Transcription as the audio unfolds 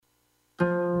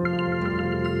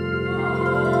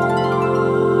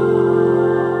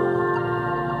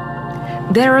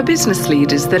There are business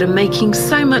leaders that are making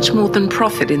so much more than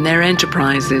profit in their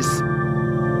enterprises.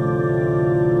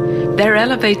 They're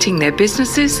elevating their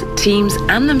businesses, teams,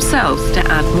 and themselves to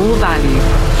add more value.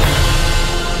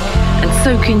 And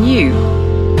so can you.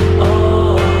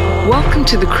 Welcome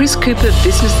to the Chris Cooper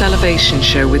Business Elevation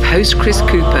Show with host Chris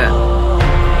Cooper.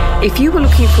 If you were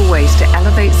looking for ways to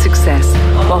elevate success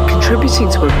while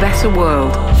contributing to a better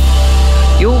world,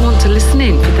 you'll want to listen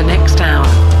in for the next hour.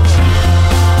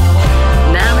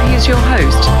 Now here's your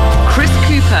host, Chris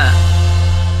Cooper.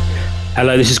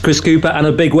 Hello, this is Chris Cooper, and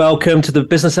a big welcome to the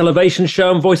Business Elevation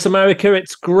Show on Voice America.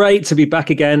 It's great to be back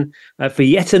again for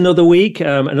yet another week.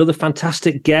 Another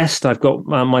fantastic guest. I've got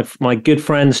my good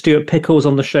friend Stuart Pickles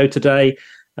on the show today.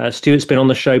 Stuart's been on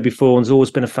the show before and has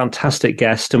always been a fantastic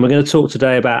guest. And we're going to talk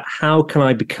today about how can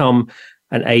I become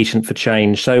an agent for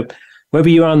change. So wherever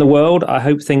you are in the world, I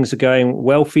hope things are going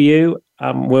well for you.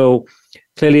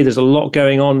 Clearly, there's a lot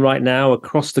going on right now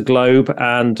across the globe,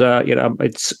 and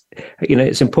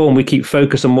it's important we keep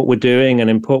focused on what we're doing, and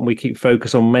important we keep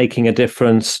focused on making a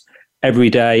difference every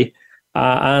day,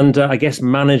 and I guess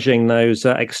managing those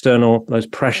those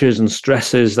pressures and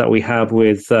stresses that we have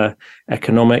with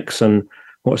economics and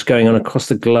what's going on across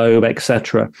the globe,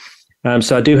 etc.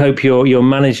 So I do hope you're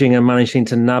managing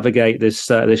to navigate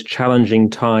this challenging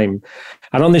time.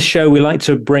 And on this show, we like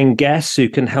to bring guests who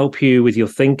can help you with your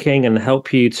thinking and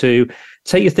help you to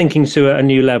take your thinking to a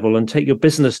new level and take your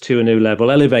business to a new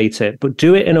level, elevate it, but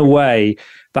do it in a way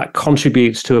that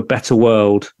contributes to a better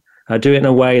world. Do it in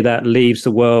a way that leaves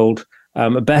the world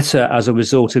better as a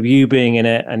result of you being in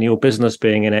it and your business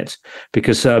being in it,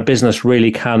 because business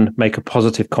really can make a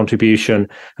positive contribution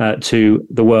to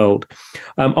the world.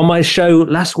 On my show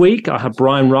last week, I had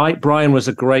Brian Wright. Brian was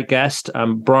a great guest.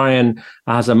 Brian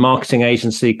has a marketing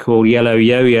agency called Yellow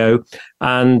Yo-Yo,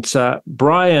 and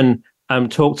Brian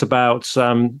talked about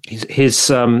his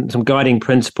some guiding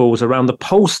principles around the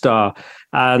pole star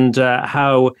and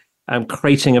how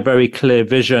creating a very clear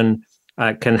vision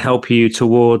can help you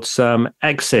towards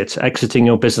exiting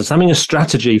your business, having a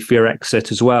strategy for your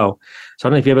exit as well. So I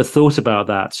don't know if you ever thought about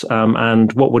that,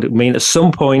 and what would it mean? At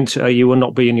some point, you will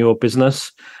not be in your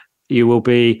business. You will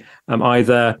be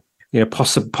either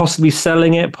possibly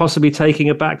selling it, possibly taking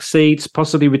a back seat,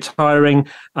 possibly retiring.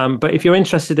 But if you're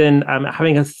interested in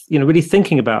having really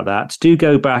thinking about that, do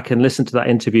go back and listen to that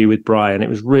interview with Brian. It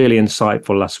was really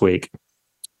insightful last week.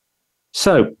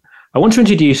 So I want to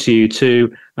introduce you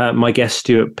to my guest,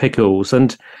 Stuart Pickles.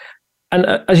 And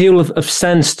as you'll have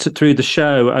sensed through the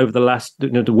show over the last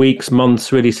the weeks,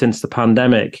 months, really since the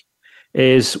pandemic,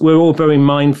 is we're all very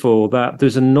mindful that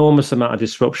there's an enormous amount of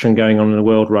disruption going on in the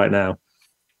world right now.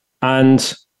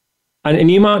 And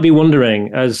you might be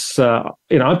wondering, as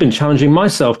I've been challenging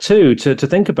myself too to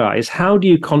think about, is how do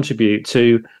you contribute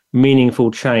to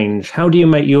meaningful change? How do you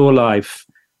make your life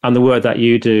and the work that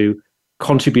you do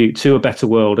contribute to a better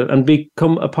world and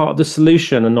become a part of the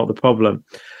solution and not the problem?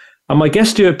 And my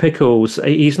guest, Stuart Pickles,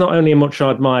 he's not only a much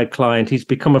admired client, he's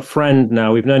become a friend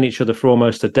now. We've known each other for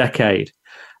almost a decade.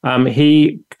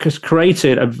 He has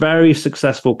created a very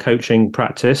successful coaching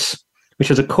practice, which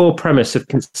has a core premise of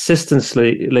his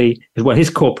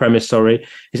core premise,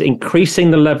 is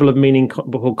increasing the level of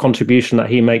meaningful contribution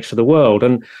that he makes to the world.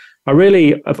 And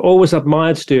I've always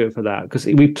admired Stuart for that, because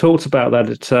we've talked about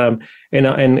that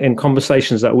in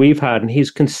conversations that we've had, and he's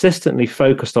consistently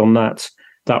focused on that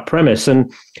premise.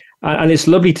 And it's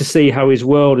lovely to see how his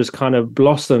world has kind of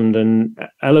blossomed and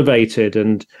elevated,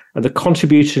 and the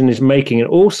contribution he's making in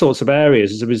all sorts of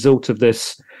areas as a result of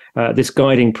this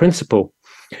guiding principle.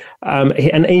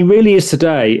 And he really is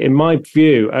today, in my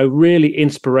view, a really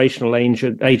inspirational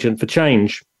agent for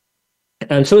change.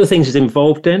 And some of the things he's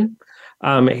involved in.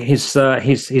 His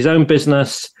own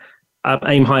business,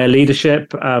 Aim Higher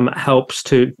Leadership, helps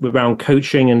around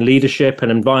coaching and leadership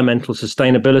and environmental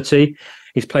sustainability.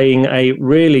 He's playing a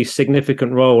really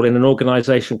significant role in an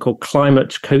organization called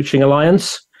Climate Coaching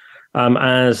Alliance,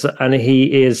 and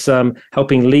he is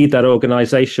helping lead that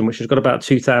organization, which has got about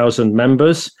 2,000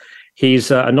 members.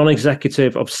 He's a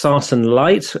non-executive of Sarsen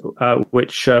Light,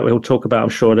 which we'll talk about, I'm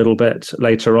sure, a little bit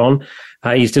later on.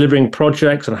 He's delivering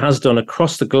projects and has done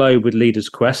across the globe with Leaders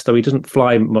Quest, though he doesn't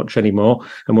fly much anymore,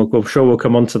 and I'm sure we'll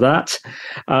come on to that.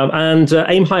 And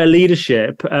Aim Higher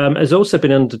Leadership has also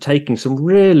been undertaking some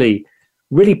really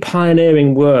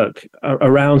pioneering work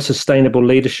around sustainable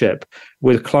leadership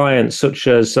with clients such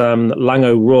as Lang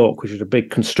O'Rourke, which is a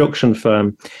big construction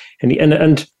firm,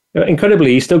 and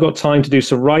incredibly, he's still got time to do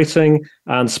some writing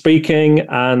and speaking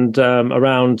and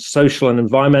around social and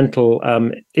environmental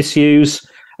issues.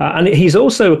 And he's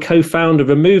also a co-founder of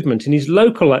a movement in his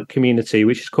local community,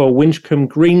 which is called Winchcombe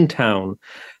Greentown.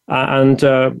 and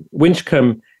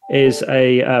Winchcombe is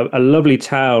a lovely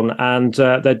town, and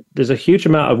there's a huge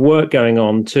amount of work going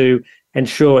on to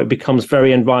ensure it becomes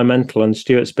very environmental, and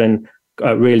Stuart's been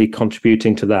really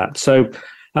contributing to that. So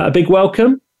a big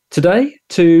welcome today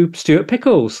to Stuart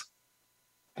Pickles.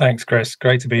 Thanks, Chris.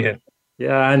 Great to be here.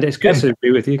 Yeah, and it's good to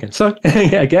be with you again. So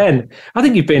again, I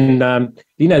think you've been,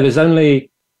 there's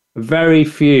only very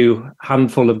few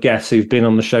handful of guests who've been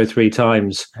on the show 3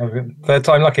 times. Third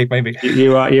time lucky, maybe.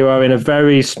 You are in a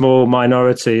very small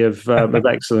minority of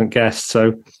excellent guests.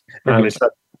 So it's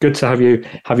good to have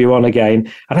you on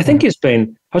again. And I think I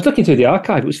was looking through the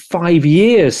archive. It was 5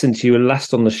 years since you were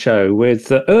last on the show with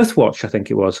Earthwatch, I think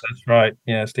it was. That's right.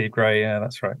 Yeah, Steve Gray. Yeah,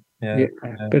 that's right. Yeah.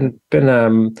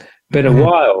 Been a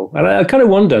while, and I kind of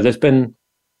wonder. There's been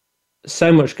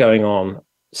so much going on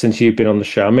since you've been on the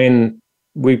show. I mean,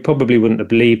 we probably wouldn't have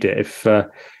believed it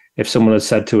if someone had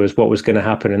said to us what was going to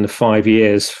happen in the 5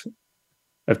 years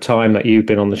of time that you've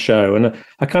been on the show. And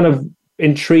I kind of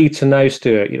intrigued to know,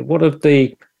 Stuart, what are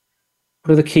the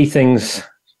key things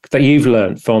that you've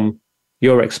learned from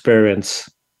your experience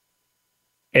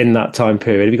in that time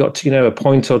period? Have you got a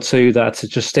point or two that to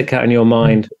just stick out in your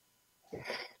mind?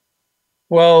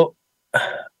 Well,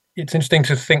 it's interesting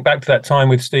to think back to that time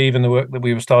with Steve and the work that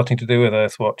we were starting to do with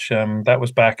Earthwatch. That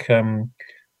was back in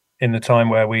the time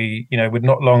where we, with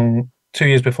not long, 2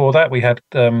 years before that, we had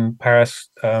Paris,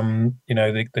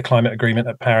 the climate agreement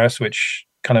at Paris, which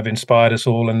kind of inspired us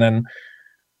all. And then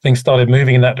things started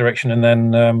moving in that direction. And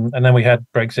then we had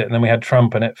Brexit, and then we had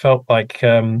Trump. And it felt like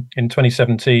in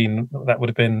 2017,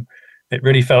 it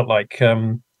really felt like,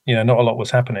 not a lot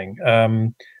was happening.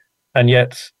 And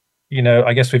yet,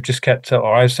 I guess we've just kept,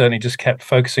 or I've certainly just kept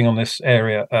focusing on this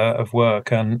area of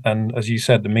work, and as you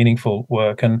said, the meaningful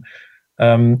work, and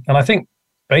I think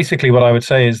basically what I would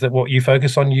say is that what you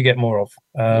focus on, you get more of.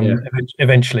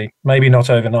 Eventually, maybe not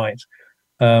overnight.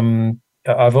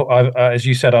 I've as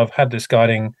you said, I've had this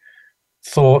guiding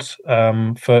thought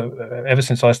for ever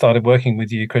since I started working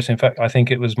with you, Chris. In fact, I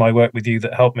think it was my work with you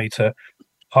that helped me to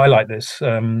highlight this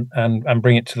and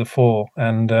bring it to the fore.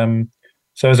 And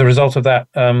so as a result of that,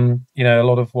 a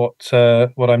lot of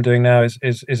what I'm doing now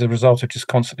is a result of just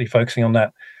constantly focusing on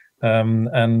that,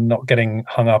 and not getting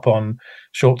hung up on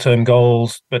short-term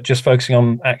goals, but just focusing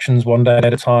on actions one day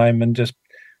at a time. And just,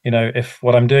 if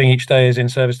what I'm doing each day is in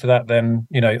service to that, then,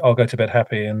 I'll go to bed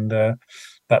happy. And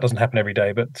that doesn't happen every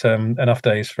day, but enough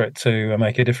days for it to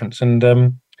make a difference. And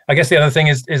I guess the other thing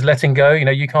is letting go.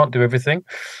 You can't do everything.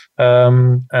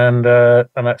 And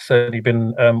that's certainly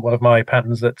been one of my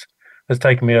patterns that has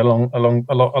taken me a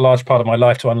large part of my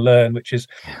life to unlearn, which is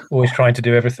always trying to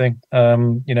do everything.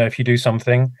 If you do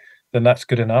something, then that's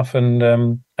good enough. And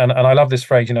I love this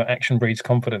phrase, action breeds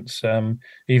confidence.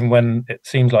 Even when it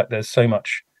seems like there's so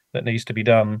much that needs to be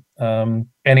done,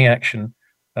 any action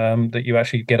that you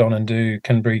actually get on and do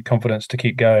can breed confidence to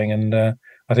keep going. And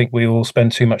I think we all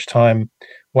spend too much time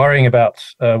worrying about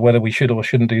whether we should or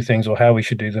shouldn't do things, or how we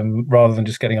should do them, rather than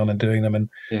just getting on and doing them, and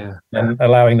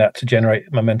allowing that to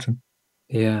generate momentum.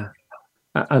 Yeah,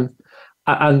 and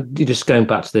you're just going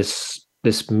back to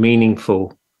this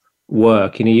meaningful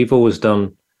work. You've always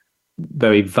done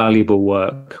very valuable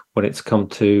work when it's come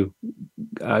to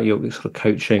your sort of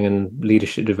coaching and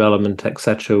leadership development,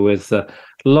 etc., with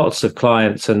lots of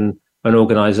clients and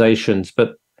organizations.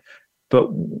 But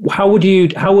how would you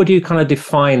kind of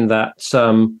define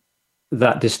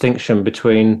that distinction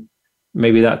between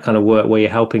maybe that kind of work where you're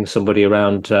helping somebody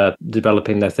around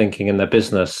developing their thinking and their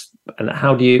business, and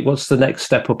what's the next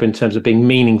step up in terms of being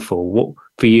meaningful? What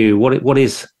for you? What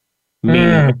is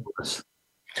meaningful?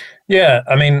 Yeah,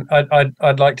 I mean,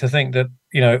 I'd like to think that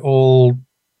all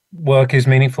work is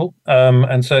meaningful,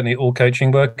 and certainly all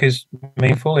coaching work is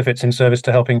meaningful if it's in service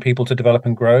to helping people to develop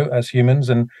and grow as humans,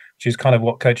 and which is kind of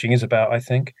what coaching is about, I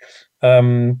think.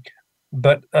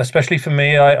 But especially for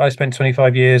me, I spent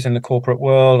 25 years in the corporate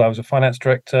world. I was a finance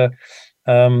director,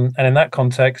 and in that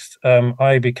context,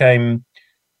 I became,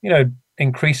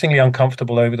 increasingly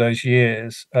uncomfortable over those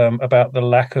years about the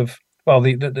lack of,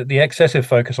 the excessive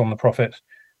focus on the profit,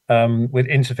 with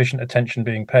insufficient attention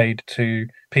being paid to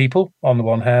people on the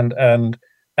one hand, and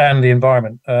the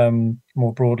environment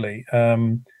more broadly.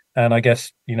 And I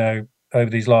guess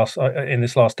over in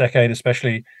this last decade,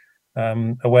 especially,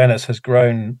 awareness has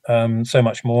grown so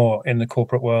much more in the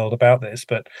corporate world about this.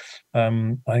 But I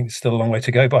think it's still a long way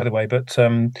to go, by the way. But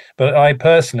I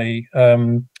personally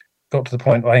got to the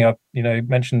point, I think I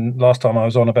mentioned last time I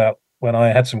was on, about when I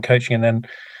had some coaching and then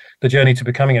the journey to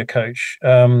becoming a coach.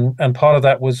 And part of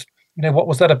that was, what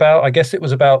was that about? I guess it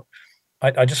was about,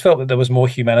 I just felt that there was more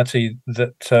humanity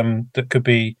that could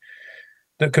be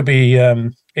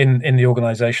in the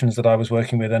organizations that I was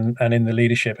working with and in the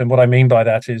leadership. And what I mean by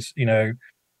that is,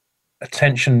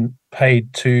 attention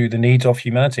paid to the needs of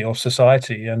humanity, of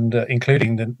society, and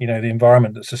including the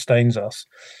environment that sustains us.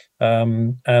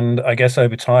 And I guess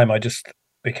over time, I just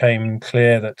became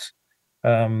clear that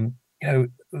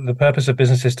the purpose of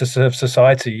business is to serve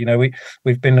society.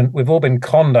 We've all been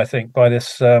conned, I think, by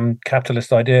this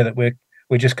capitalist idea that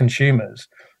we're just consumers,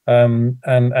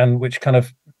 and which kind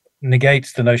of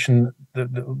negates the notion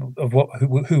of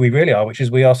who we really are, which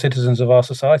is we are citizens of our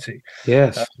society.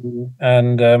 Yes.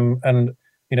 And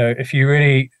if you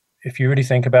really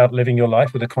think about living your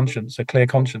life with a clear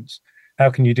conscience, how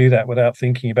can you do that without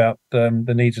thinking about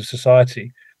the needs of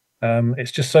society?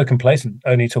 It's just so complacent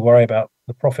only to worry about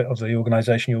the profit of the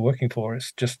organization you're working for.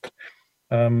 It's just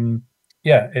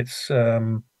it's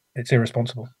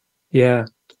irresponsible. Yeah,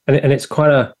 and it's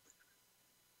quite a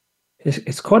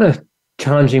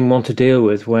challenging one to deal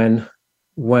with when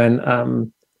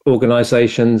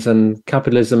organizations and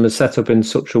capitalism is set up in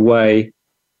such a way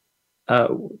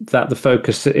that the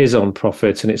focus is on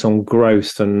profit and it's on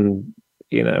growth, and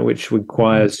which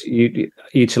requires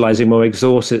utilizing more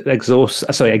resources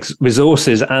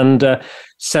and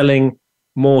selling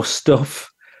more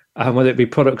stuff, whether it be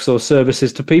products or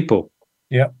services to people.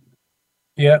 Yeah.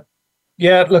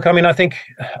 Look, I mean, I think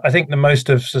the most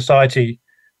of society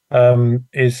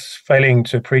is failing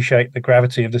to appreciate the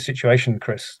gravity of the situation,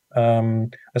 Chris,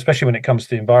 especially when it comes to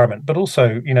the environment, but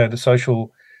also, the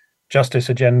social justice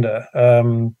agenda.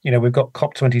 We've got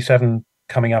COP27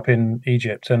 coming up in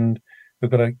Egypt, and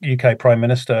we've got a UK Prime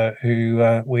Minister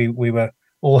who we were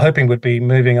all hoping would be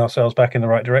moving ourselves back in the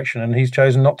right direction, and he's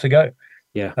chosen not to go.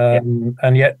 Yeah.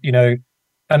 And yet,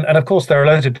 and of course, there are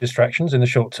loads of distractions in the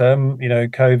short term,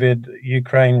 COVID,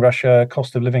 Ukraine, Russia,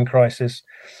 cost of living crisis,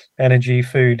 energy,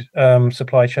 food,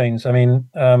 supply chains. I mean,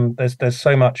 there's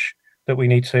so much that we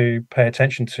need to pay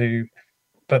attention to.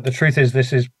 But the truth is,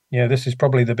 this is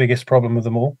probably the biggest problem of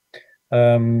them all,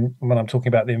 when I'm talking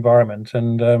about the environment.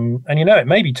 And it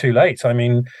may be too late. I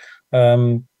mean,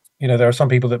 there are some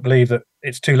people that believe that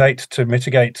it's too late to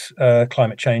mitigate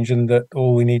climate change, and that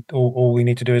all we need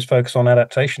to do is focus on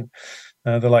adaptation.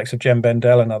 The likes of Jem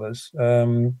Bendell and others.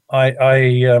 I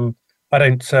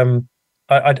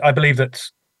believe that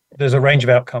there's a range of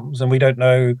outcomes, and we don't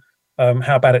know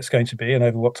how bad it's going to be and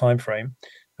over what time frame.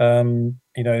 The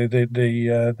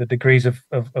degrees of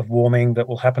warming that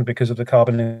will happen because of the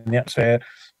carbon in the atmosphere.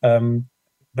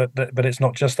 But it's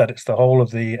not just that; it's the whole of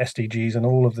the SDGs and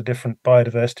all of the different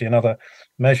biodiversity and other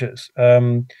measures.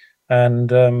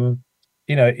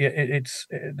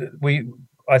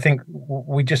 I think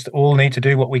we just all need to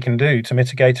do what we can do to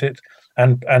mitigate it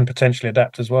and potentially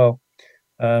adapt as well.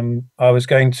 I was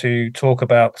going to talk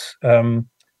about coming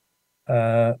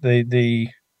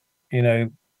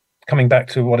back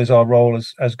to what is our role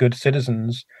as good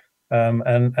citizens,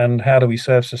 and how do we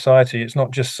serve society. It's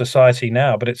not just society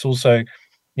now, but it's also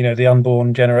the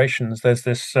unborn generations. There's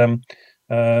this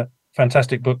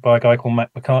fantastic book by a guy called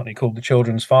Mac McCartney called The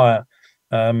Children's Fire.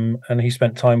 And he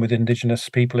spent time with indigenous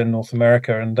people in North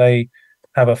America, and they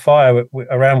have a fire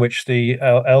around which the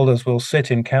elders will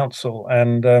sit in council,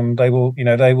 and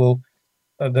the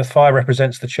fire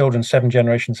represents the children 7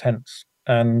 generations hence,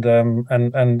 and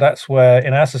that's where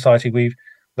in our society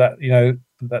that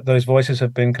those voices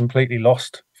have been completely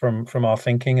lost from our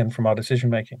thinking and from our decision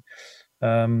making,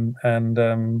 I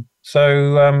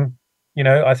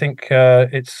think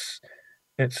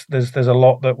there's a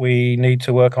lot that we need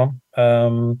to work on.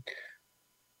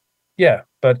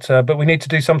 But we need to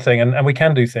do something, and we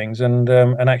can do things, and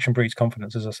action breeds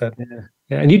confidence, as I said.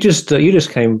 Yeah. And you just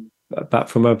came back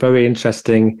from a very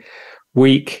interesting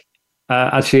week,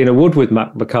 actually in a wood with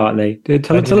Mac McCartney.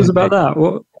 Tell us about that.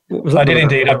 What was that? I did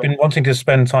indeed. I've been wanting to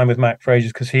spend time with Mac for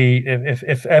ages, because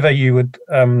if ever you would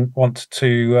want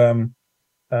to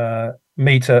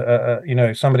meet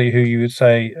somebody who you would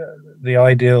say the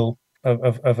ideal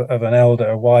of an elder,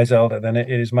 a wise elder, then it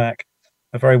is Mac,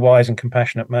 a very wise and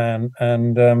compassionate man.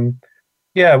 And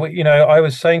I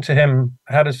was saying to him,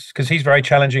 because he's very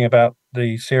challenging about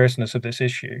the seriousness of this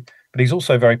issue, but he's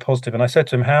also very positive. And I said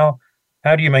to him, how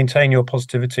do you maintain your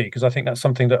positivity? Because I think that's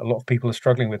something that a lot of people are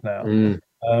struggling with now. And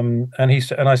I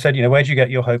said, where do you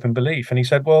get your hope and belief? And he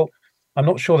said, well, I'm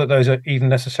not sure that those are even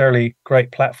necessarily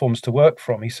great platforms to work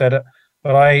from. He said,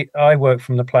 but I work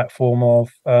from the platform of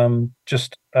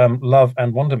just love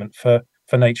and wonderment for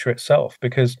nature itself,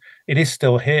 because it is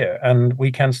still here, and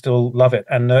we can still love it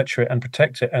and nurture it and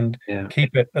protect it and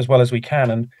keep it as well as we can.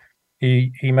 And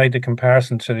he made the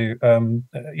comparison to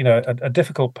a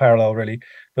difficult parallel really,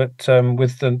 but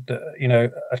with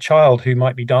a child who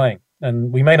might be dying,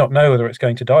 and we may not know whether it's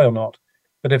going to die or not,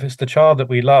 but if it's the child that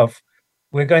we love,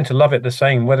 we're going to love it the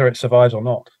same whether it survives or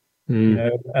not.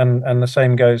 And the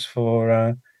same goes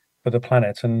for the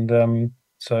planet. And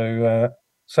so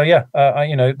yeah,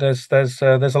 there's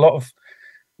a lot of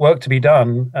work to be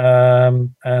done,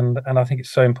 and I think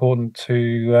it's so important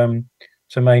to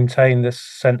maintain this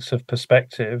sense of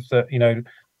perspective that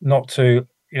not to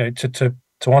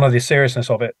to honor the seriousness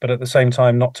of it, but at the same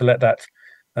time not to let that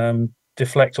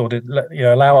deflect or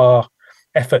allow our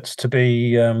efforts to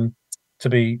be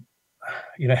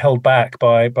held back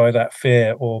by that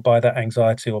fear or by that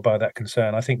anxiety or by that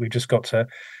concern. I think we've just got to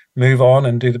move on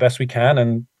and do the best we can,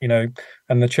 and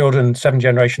and the children 7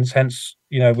 generations hence,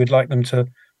 we'd like them to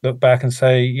look back and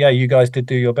say, yeah, you guys did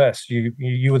do your best.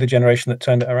 You were the generation that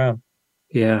turned it around.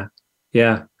 Yeah.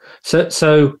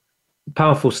 So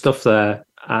powerful stuff there.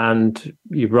 And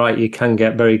you're right, you can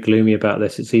get very gloomy about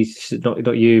this. It's easy,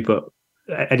 not you, but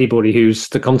anybody who's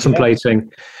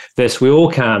contemplating this. We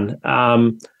all can.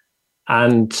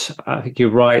 And I think you're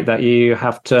right that you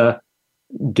have to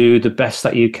do the best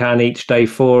that you can each day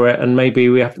for it. And maybe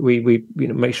we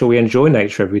make sure we enjoy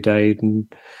nature every day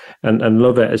and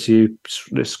love it, as you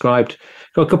described.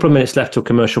 Got a couple of minutes left to a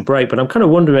commercial break, but I'm kind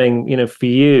of wondering, for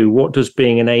you, what does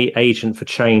being an agent for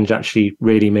change actually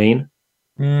really mean?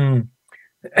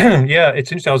 Yeah,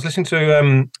 it's interesting. I was listening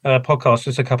to a podcast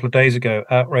just a couple of days ago,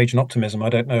 Outrage and Optimism. I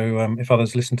don't know if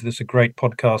others listen to this. A great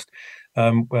podcast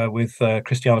with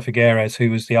Christiana Figueres,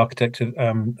 who was the architect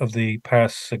of the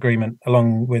Paris Agreement,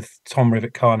 along with Tom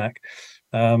Rivett-Carnac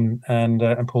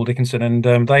and Paul Dickinson, and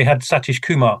they had Satish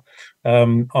Kumar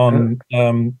on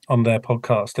their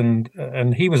podcast,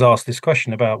 and he was asked this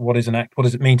question about what does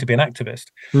it mean to be an activist,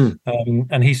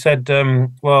 and he said,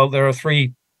 well, there are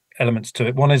 3 elements to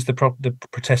it. One is the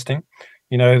protesting.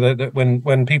 That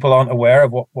when people aren't aware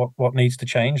of what needs to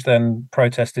change, then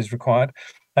protest is required.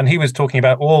 And he was talking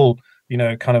about all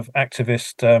kind of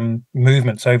activist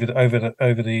movements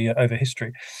over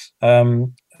history.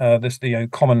 The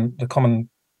common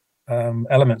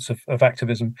elements of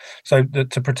activism. So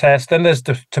to protest, then there's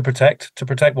to protect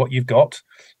what you've got,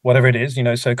 whatever it is.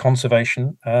 So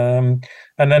conservation, and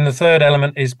then the third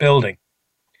element is building.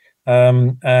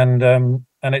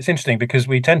 And it's interesting because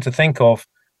we tend to think of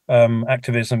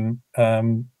activism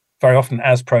very often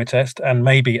as protest and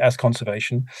maybe as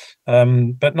conservation,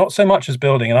 but not so much as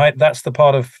building. And that's the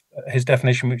part of his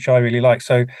definition which I really like.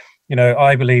 So,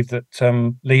 I believe that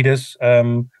leaders,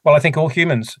 I think all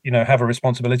humans, have a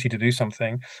responsibility to do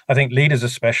something. I think leaders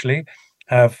especially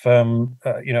have,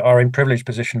 are in privileged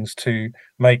positions to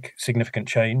make significant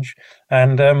change.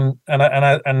 And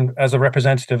as a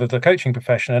representative of the coaching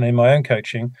profession and in my own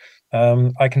coaching,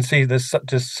 I can see there's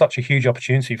just such a huge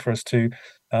opportunity for us to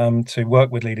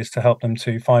work with leaders to help them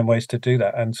to find ways to do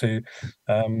that and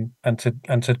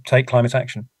to take climate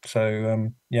action. So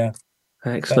yeah.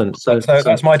 Excellent. So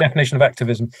that's my definition of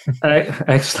activism.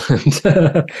 Excellent.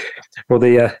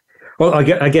 Well,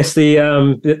 I guess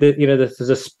there's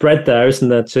a spread there, isn't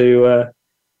there? To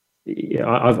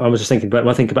I was just thinking about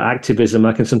when I think about activism,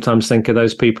 I can sometimes think of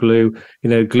those people who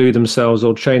glue themselves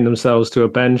or chain themselves to a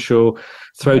bench or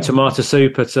throw tomato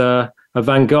soup at a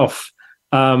Van Gogh.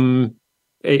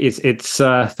 There's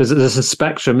a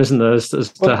spectrum, isn't there, as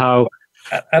to how.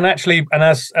 And actually,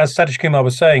 as Satish Kumar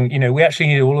was saying, we actually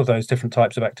need all of those different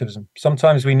types of activism.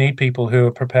 Sometimes we need people who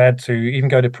are prepared to even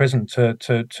go to prison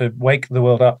to wake the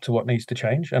world up to what needs to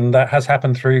change, and that has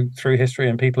happened through history,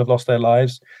 and people have lost their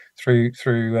lives through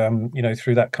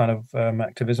that kind of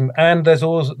activism. And there's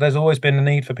always been a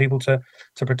need for people to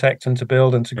protect and to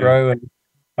build and to grow. And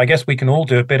I guess we can all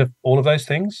do a bit of all of those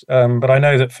things. But I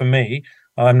know that for me,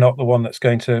 I'm not the one that's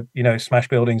going to smash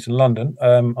buildings in London.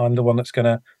 I'm the one that's going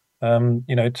to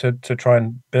to try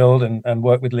and build and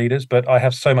work with leaders. But I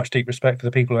have so much deep respect for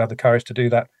the people who have the courage to do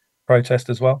that protest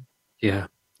as well. Yeah.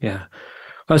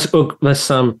 That's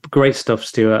great stuff,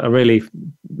 Stuart. Really,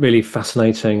 really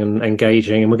fascinating and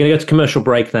engaging. And we're going to go to commercial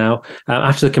break now.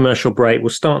 After the commercial break, we'll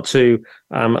start to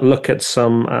look at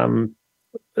some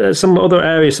other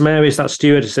areas, some areas that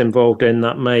Stuart is involved in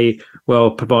that may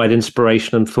well provide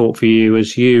inspiration and thought for you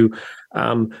as you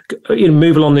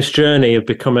move along this journey of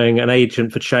becoming an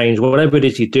agent for change, whatever it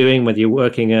is you're doing, whether you're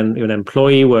working in, you're an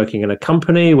employee, working in a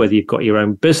company, whether you've got your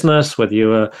own business, whether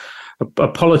you're a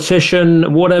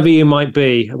politician, whatever you might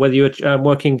be, whether you're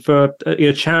working for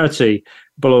a charitable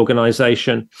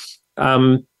organization.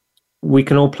 We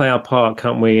can all play our part,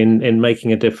 can't we, in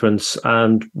making a difference,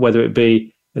 and whether it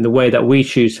be in the way that we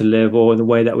choose to live or in the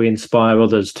way that we inspire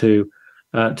others to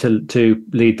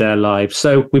lead their lives.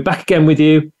 So we're back again with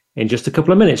you in just a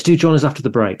couple of minutes. Do join us after the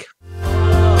break.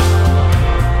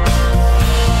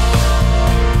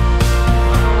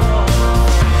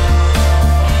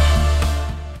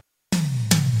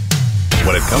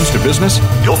 business?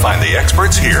 You'll find the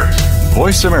experts here.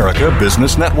 Voice America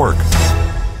Business Network.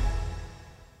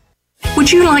 Would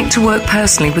you like to work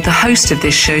personally with the host of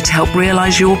this show to help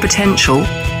realize your potential?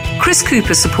 Chris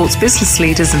Cooper supports business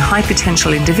leaders and high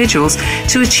potential individuals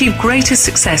to achieve greater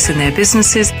success in their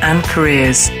businesses and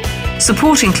careers.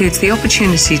 Support includes the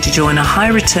opportunity to join a high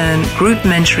return group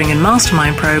mentoring and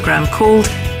mastermind program called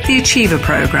the Achiever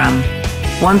Program.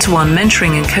 One-to-one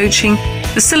mentoring and coaching,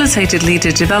 facilitated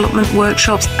leader development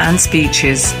workshops and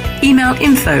speeches. Email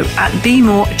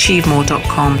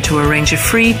info@bemoreachievemore.com to arrange a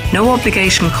free, no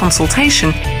obligation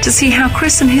consultation to see how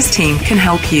Chris and his team can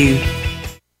help you.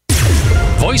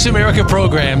 Voice America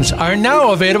programs are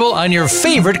now available on your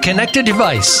favorite connected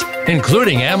device,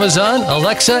 including Amazon,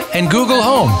 Alexa, and Google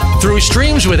Home. Through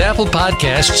streams with Apple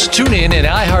Podcasts, TuneIn, and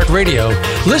iHeartRadio,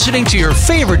 listening to your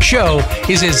favorite show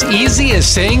is as easy as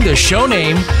saying the show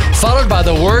name followed by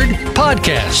the word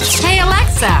podcast. Hey,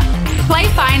 Alexa, play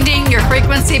Finding Your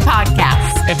Frequency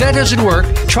podcast. If that doesn't work,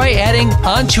 try adding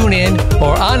on TuneIn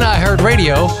or on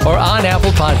iHeartRadio or on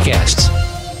Apple Podcasts.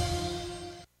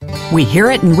 We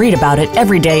hear it and read about it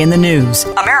every day in the news.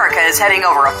 America is heading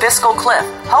over a fiscal cliff.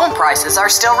 Home prices are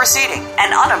still receding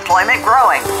and unemployment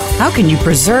growing. How can you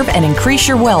preserve and increase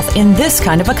your wealth in this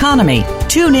kind of economy?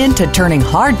 Tune in to Turning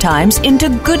Hard Times into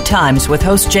Good Times with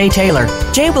host Jay Taylor.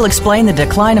 Jay will explain the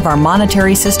decline of our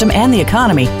monetary system and the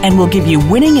economy and will give you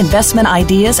winning investment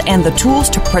ideas and the tools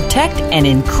to protect and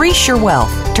increase your wealth.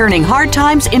 Turning Hard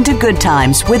Times into Good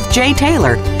Times with Jay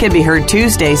Taylor can be heard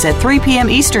Tuesdays at 3 p.m.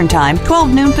 Eastern Time,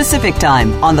 12 noon Pacific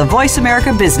Time on the Voice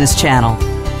America Business Channel.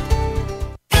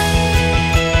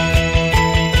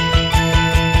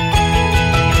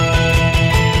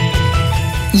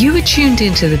 You are tuned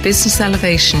into the Business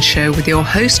Elevation Show with your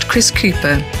host, Chris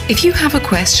Cooper. If you have a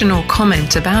question or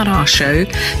comment about our show,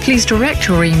 please direct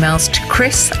your emails to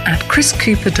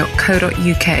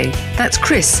chris@chriscooper.co.uk. That's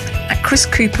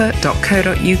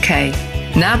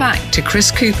chris@chriscooper.co.uk. Now back to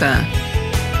Chris Cooper.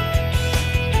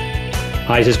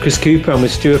 Hi, this is Chris Cooper. I'm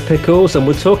with Stuart Pickles, and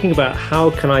we're talking about how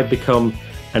can I become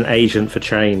an agent for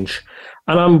change.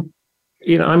 And I'm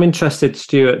interested,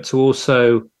 Stuart, to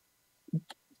also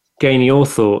gain your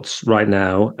thoughts right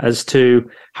now as to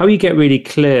how you get really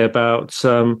clear about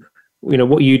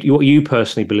what you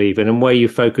personally believe in and where you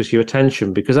focus your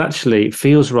attention, because actually it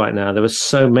feels right now there are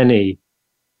so many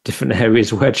different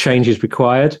areas where change is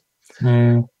required.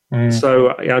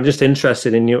 So I'm just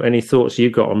interested in any thoughts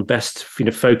you've got on best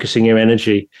focusing your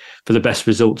energy for the best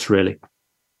results, really.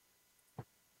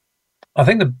 I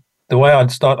think the way I'd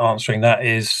start answering that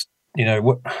is, I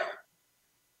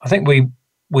think we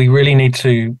really need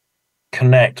to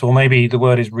connect, or maybe the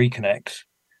word is reconnect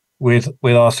with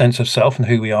our sense of self and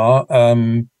who we are,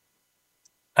 and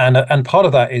part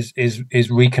of that is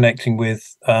reconnecting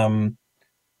with the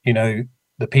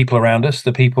people around us,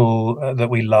 the people that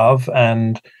we love,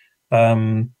 and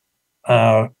our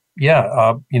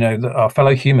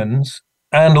fellow humans,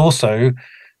 and also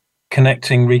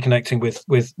reconnecting with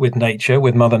nature,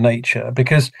 with Mother Nature,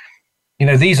 because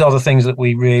these are the things that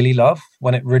we really love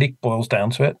when it really boils down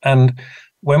to it. And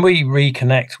when we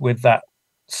reconnect with that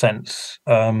sense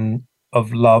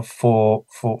of love for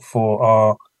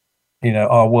our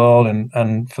our world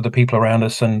and for the people around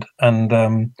us, and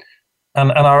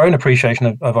our own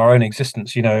appreciation of our own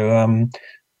existence,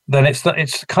 then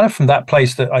it's kind of from that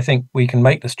place that I think we can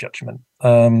make this judgment.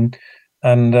 And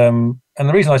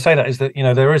the reason I say that is that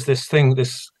there is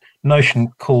this notion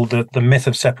called the myth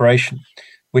of separation,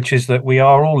 which is that we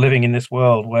are all living in this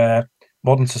world where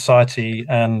modern society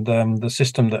and the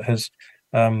system that has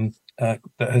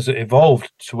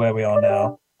evolved to where we are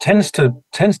now tends to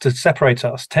separate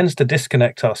us, tends to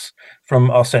disconnect us from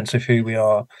our sense of who we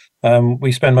are.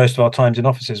 We spend most of our times in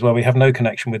offices where we have no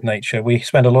connection with nature. We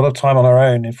spend a lot of time on our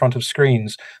own in front of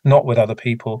screens, not with other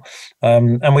people.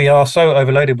 And we are so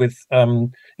overloaded with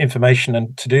information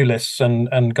and to-do lists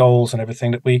and goals and everything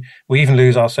that we even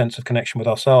lose our sense of connection with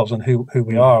ourselves and who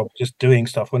we are. We're just doing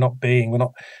stuff. We're not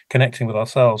connecting with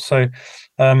ourselves. So,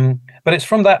 but it's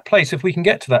from that place. If we can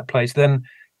get to that place, then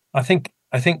I think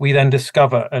we then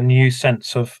discover a new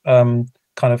sense of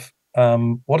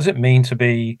what does it mean to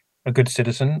be a good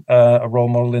citizen, a role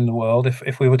model in the world.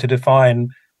 If we were to define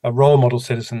a role model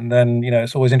citizen, then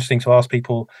it's always interesting to ask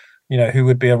people, who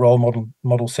would be a role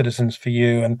model citizens for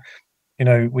you. And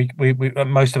we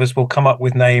most of us will come up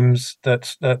with names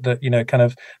that kind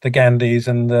of the Gandhis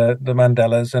and the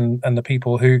Mandelas and the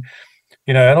people who,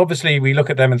 and obviously we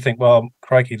look at them and think, well,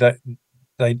 crikey, that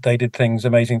they did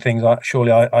amazing things.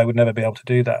 Surely I would never be able to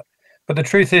do that. But the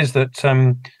truth is that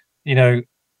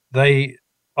they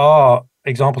are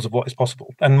examples of what is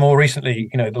possible. And more recently,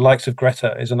 the likes of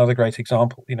Greta is another great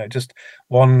example. Just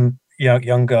one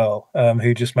young girl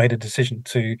who just made a decision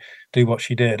to do what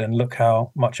she did, and look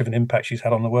how much of an impact she's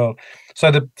had on the world.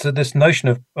 So this notion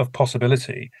of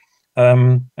possibility,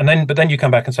 but then you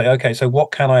come back and say, okay, so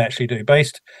what can I actually do,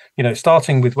 based,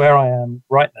 starting with where I am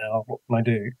right now? What can I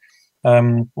do?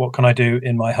 What can I do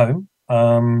in my home?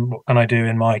 What can I do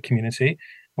in my community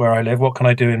where I live? What can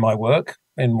I do in my work,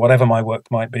 in whatever my work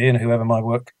might be, and whoever my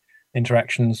work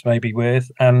interactions may be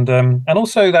with, and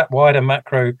also that wider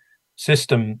macro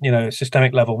system,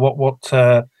 systemic level.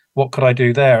 What could I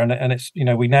do there? And it's,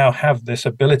 we now have this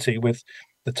ability with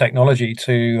the technology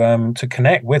to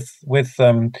connect with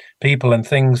people and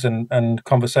things and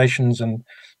conversations and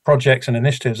projects and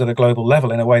initiatives at a global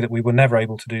level in a way that we were never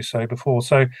able to do so before.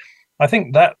 So I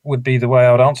think that would be the way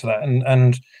I would answer that.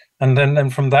 And then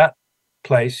from that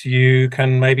place, you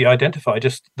can maybe identify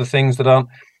just the things that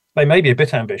they may be a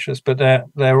bit ambitious, but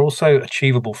they're also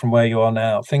achievable from where you are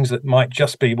now. Things that might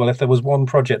just be, well, if there was one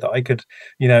project that I could,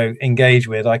 engage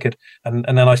with, I could,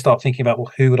 and then I start thinking about,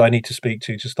 well, who would I need to speak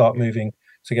to start moving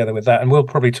together with that? And we'll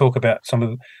probably talk about some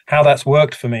of how that's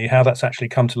worked for me, how that's actually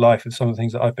come to life with some of the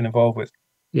things that I've been involved with.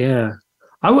 Yeah,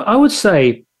 I would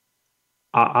say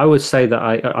that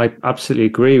I absolutely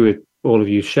agree with all of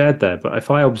you shared there. But if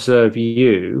I observe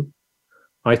you,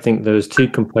 I think there's two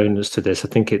components to this. I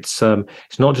think it's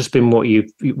not just been what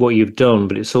you've done,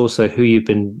 but it's also who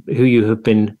you have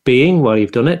been being while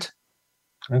you've done it.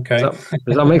 Okay, does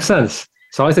that make sense?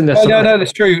 So I think that's no,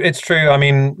 it's true. It's true. I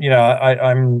mean,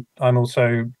 I'm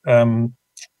also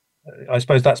I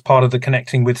suppose that's part of the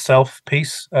connecting with self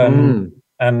piece, and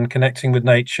connecting with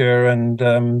nature,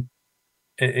 and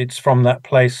it's from that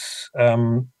place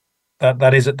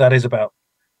that is about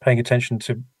paying attention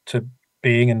to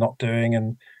being and not doing.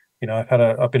 And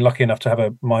I've been lucky enough to have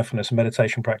a mindfulness and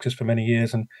meditation practice for many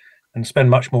years, and spend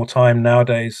much more time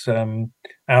nowadays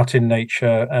out in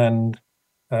nature, and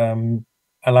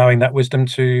allowing that wisdom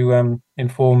to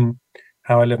inform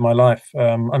how I live my life.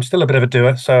 I'm still a bit of a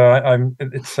doer, so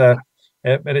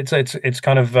it's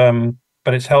kind of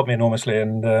but it's helped me enormously,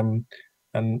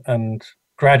 and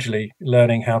gradually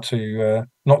learning how to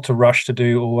not to rush to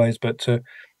do always, but to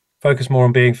focus more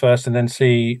on being first, and then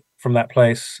see from that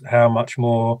place how much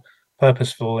more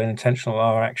purposeful and intentional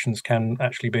our actions can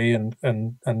actually be, and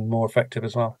more effective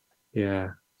as well. Yeah,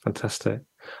 fantastic.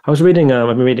 I was reading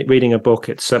I've been reading a book.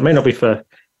 It may not be for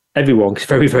everyone, it's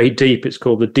very, very deep. It's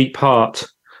called The Deep Heart,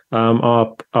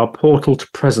 our Portal to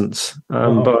Presence,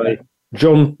 by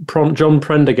John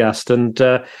Prendergast. And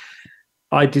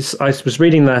I was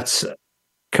reading that a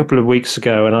couple of weeks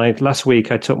ago, and last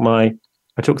week I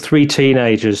took 3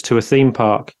 teenagers to a theme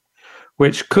park,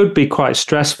 which could be quite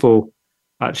stressful,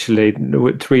 actually,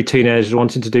 with 3 teenagers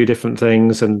wanting to do different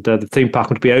things, and the theme park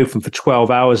would be open for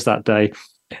 12 hours that day.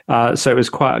 So it was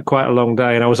quite a long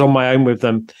day, and I was on my own with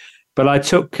them. But I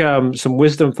took some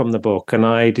wisdom from the book, and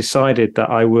I decided that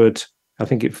I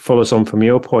think it follows on from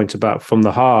your point about from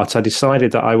the heart. I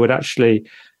decided that I would actually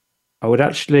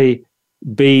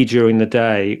be during the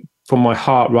day from my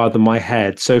heart rather than my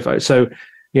head. So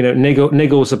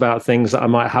niggles about things that I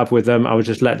might have with them, I would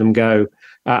just let them go.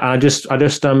 I just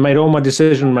made all my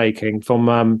decision making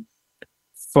from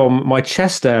my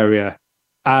chest area,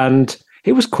 and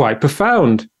it was quite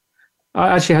profound. I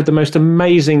actually had the most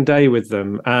amazing day with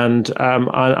them, and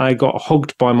I got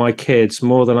hugged by my kids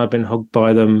more than I've been hugged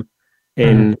by them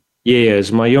in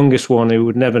years. My youngest one, who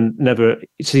would never,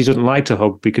 he said he doesn't like to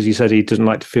hug because he said he doesn't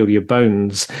like to feel your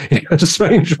bones. It was a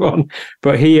strange one,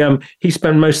 but he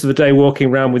spent most of the day walking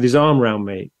around with his arm around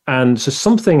me, and so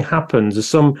something happens. There's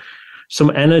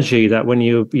some energy that when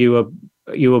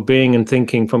you are being and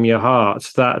thinking from your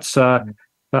heart, that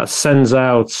sends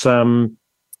out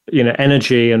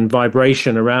energy and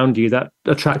vibration around you that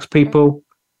attracts people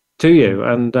to you.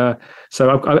 And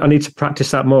so I need to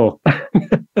practice that more.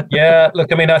 Yeah,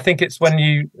 look, I mean, I think it's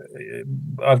when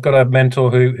I've got a mentor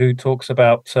who talks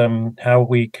about how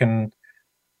we can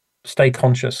stay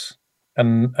conscious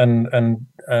and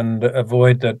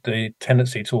avoid the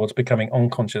tendency towards becoming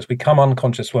unconscious. We become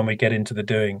unconscious when we get into the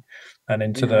doing and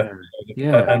into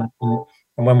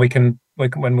and when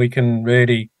we can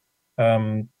really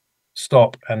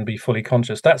stop and be fully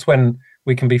conscious. That's when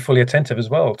we can be fully attentive as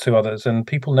well to others, and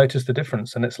people notice the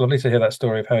difference. And it's lovely to hear that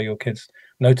story of how your kids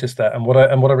notice that, and what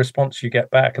a response you get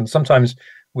back. And sometimes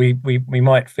we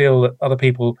might feel that other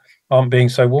people aren't being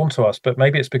so warm to us, but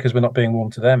maybe it's because we're not being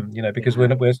warm to them, because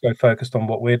we're so focused on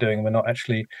what we're doing, and we're not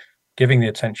actually giving the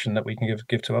attention that we can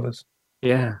give to others.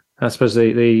 Yeah, I suppose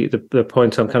the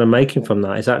point I'm kind of making from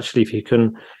that is actually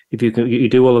you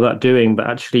do all of that doing, but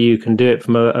actually you can do it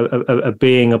from a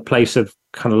being, a place of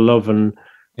kind of love and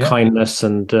kindness,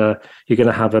 and you're going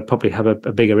to probably have a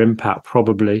bigger impact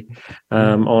probably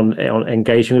on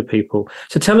engaging with people.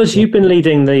 So tell us, you've been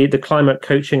leading the Climate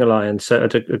Coaching Alliance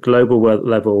at a global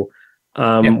level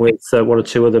with one or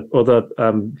two other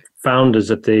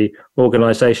founders of the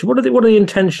organization. What are the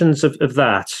intentions of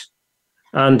that?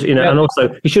 And and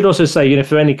also you should also say, if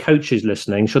there are any coaches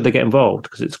listening, should they get involved,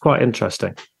 because it's quite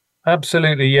interesting.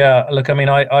 Absolutely, yeah. Look, I mean,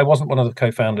 I wasn't one of the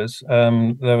co-founders.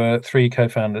 There were three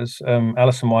co-founders.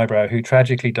 Alison Wybrow, who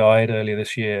tragically died earlier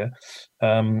this year,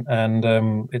 and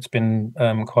it's been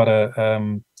quite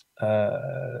a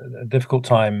difficult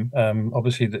time.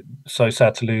 Obviously, so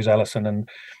sad to lose Alison, and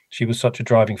she was such a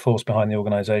driving force behind the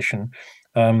organisation.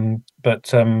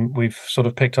 But we've sort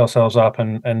of picked ourselves up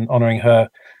and honouring her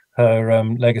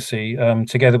legacy,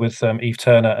 together with Eve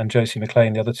Turner and Josie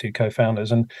McLean, the other two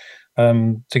co-founders, and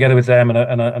together with them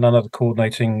and another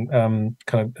coordinating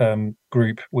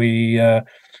group,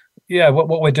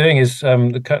 what we're doing is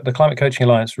the Climate Coaching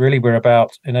Alliance. Really, we're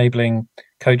about enabling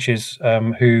coaches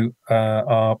who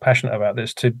are passionate about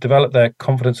this to develop their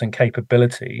confidence and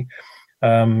capability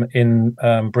in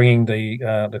bringing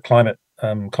the climate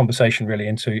conversation really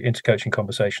into coaching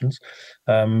conversations,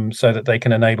 so that they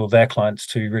can enable their clients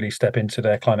to really step into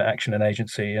their climate action and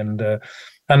agency. And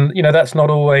that's not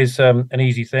always an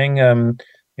easy thing.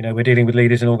 We're dealing with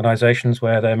leaders in organizations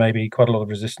where there may be quite a lot of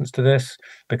resistance to this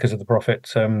because of the profit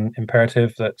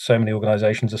imperative that so many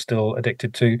organizations are still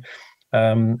addicted to.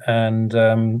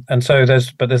 And so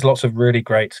there's lots of really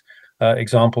great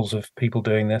examples of people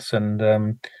doing this.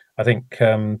 And I think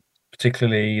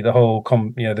particularly the whole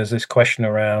there's this question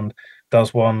around,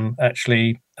 does one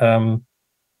actually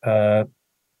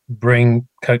bring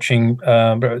coaching,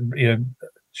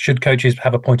 should coaches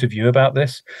have a point of view about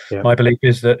this? My belief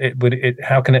is that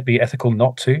how can it be ethical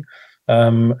not to?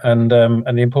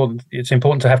 It's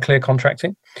important to have clear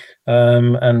contracting,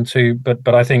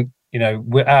 but I think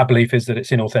our belief is that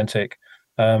it's inauthentic,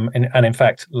 and in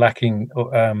fact lacking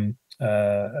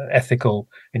ethical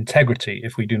integrity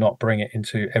if we do not bring it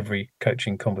into every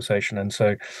coaching conversation. And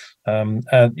so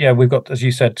we've got, as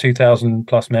you said, 2,000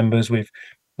 plus members. We've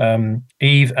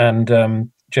Eve and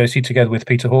Josie, together with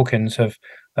Peter Hawkins, have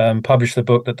published the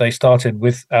book that they started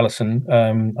with Alison.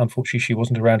 Unfortunately, she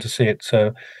wasn't around to see it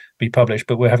be published,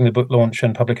 but we're having the book launch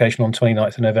and publication on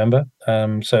 29th of November.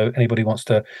 So anybody wants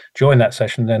to join that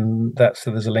session, then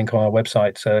there's a link on our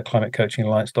website,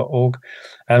 climatecoachingalliance.org.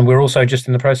 And we're also just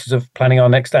in the process of planning our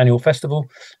next annual festival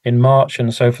in March.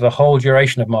 And so for the whole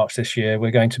duration of March this year,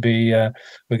 we're going to be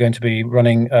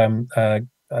running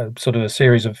sort of a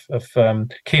series of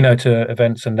keynote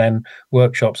events and then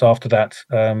workshops after that,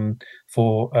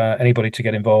 for anybody to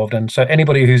get involved. And so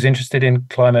anybody who's interested in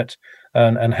climate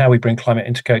and how we bring climate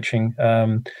into coaching,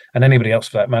 and anybody else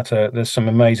for that matter, there's some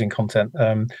amazing content.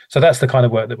 So that's the kind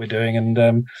of work that we're doing.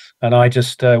 And I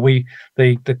just the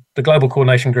global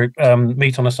coordination group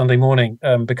meet on a Sunday morning,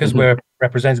 because we're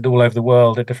represented all over the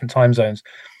world at different time zones.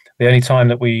 The only time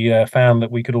that we found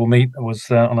that we could all meet was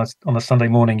on a Sunday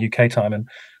morning UK time, and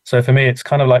so for me, it's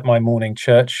kind of like my morning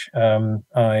church.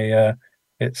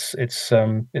 It's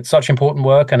such important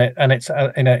work, and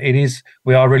it is.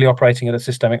 We are really operating at a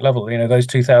systemic level. Those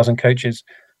 2,000 coaches,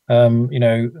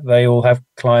 they all have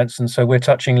clients, and so we're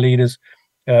touching leaders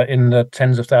in the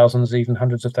tens of thousands, even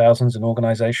hundreds of thousands, in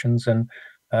organisations, and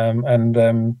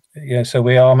so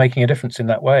we are making a difference in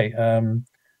that way.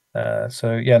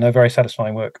 Very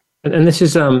satisfying work. And this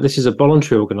is a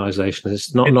voluntary organisation.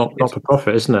 It's not for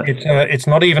profit, isn't it? It's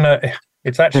not even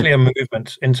it's actually a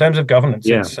movement in terms of governance.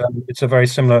 Yeah. It's a very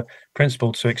similar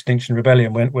principle to Extinction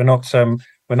Rebellion. We're not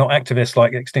activists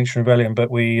like Extinction Rebellion, but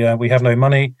we have no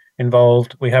money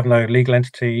involved. We have no legal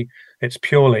entity. It's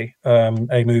purely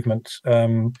a movement,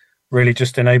 really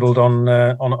just enabled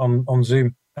on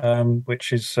Zoom,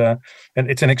 which is and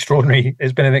it's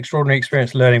been an extraordinary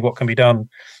experience learning what can be done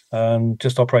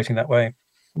just operating that way.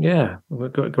 Yeah,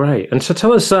 great. And so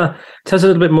tell us a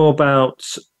little bit more about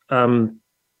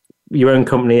your own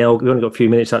company. We've only got a few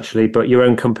minutes actually, but your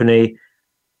own company,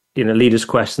 Leaders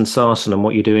Quest and Sarsen, and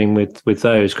what you're doing with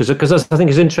those. Because I think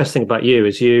is interesting about you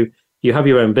is you have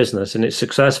your own business and it's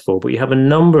successful, but you have a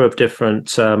number of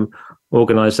different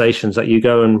organizations that you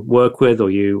go and work with, or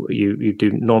you do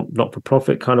not for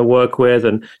profit kind of work with,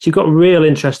 and so you've got a real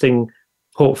interesting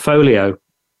portfolio.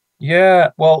 Yeah,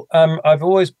 well, I've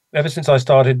always, ever since I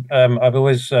started, I've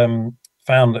always found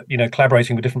that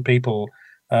collaborating with different people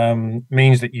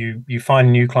means that you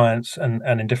find new clients and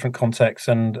in different contexts,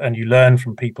 and you learn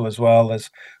from people as well. There's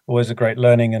always a great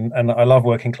learning, and I love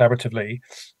working collaboratively.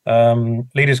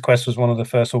 Leaders Quest was one of the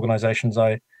first organizations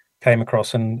I came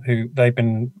across, and who they've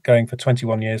been going for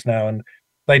 21 years now, and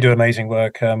they do amazing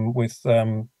work with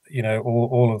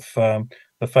all of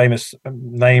the famous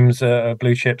names,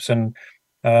 blue chips, and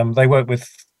they work with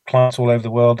clients all over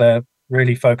the world. They're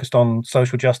really focused on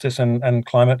social justice and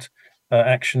climate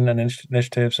action and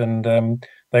initiatives, and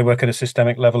they work at a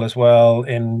systemic level as well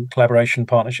in collaboration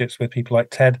partnerships with people like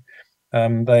TED.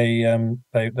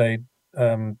 They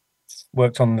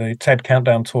worked on the TED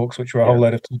Countdown talks, which were a whole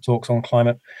load of talks on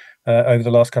climate over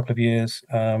the last couple of years.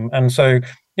 And so,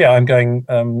 I'm going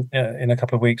in a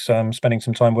couple of weeks. I'm spending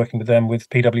some time working with them, with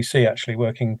PwC, actually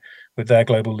working with their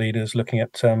global leaders, looking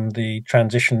at the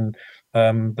transition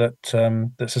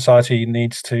that society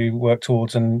needs to work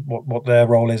towards, and what their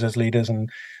role is as leaders, and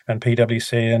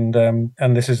PwC,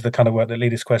 and this is the kind of work that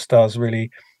Leaders Quest does, really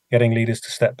getting leaders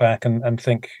to step back and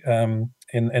think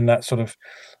in that sort of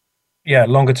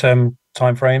longer term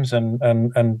timeframes,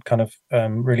 and kind of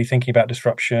really thinking about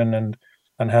disruption and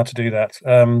how to do that.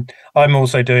 I'm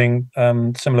also doing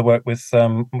similar work with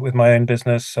my own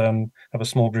business. Have a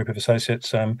small group of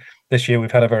associates. This year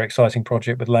we've had a very exciting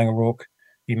project with Lang O'Rourke,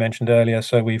 you mentioned earlier.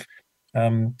 So we've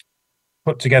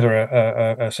put together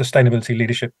a sustainability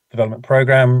leadership development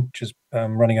program, which is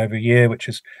running over a year, which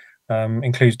is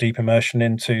includes deep immersion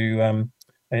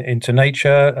into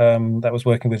nature. That was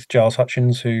working with Giles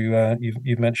Hutchins, who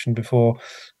you've mentioned before,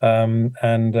 and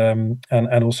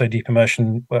also deep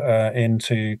immersion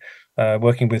into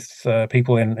working with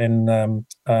people in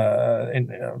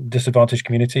disadvantaged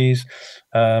communities,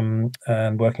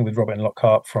 and working with Robert and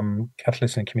Lockhart from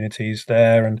Catalyst and Communities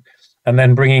there, and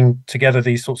then bringing together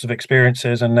these sorts of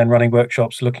experiences, and then running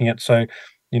workshops looking at,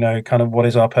 kind of what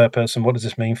is our purpose and what does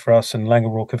this mean for us. And Lang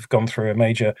O'Rourke have gone through a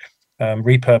major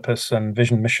repurpose and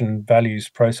vision, mission, values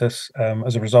process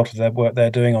as a result of their work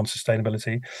they're doing on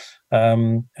sustainability,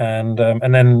 and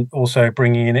then also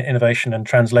bringing in innovation and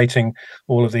translating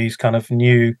all of these kind of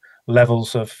new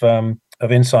levels of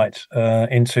insight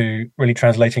into really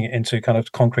translating it into kind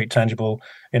of concrete, tangible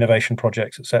innovation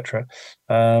projects, etc.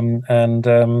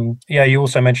 You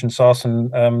also mentioned SaaS,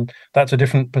 and that's a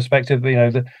different perspective.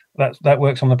 That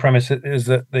works on the premise is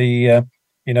that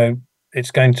it's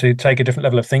going to take a different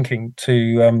level of thinking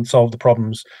to solve the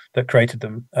problems that created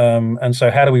them. And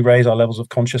so how do we raise our levels of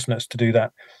consciousness to do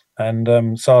that? And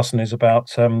Sarsen is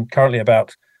currently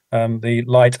about the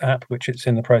Light app, which it's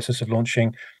in the process of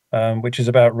launching, which is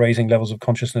about raising levels of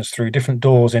consciousness through different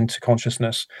doors into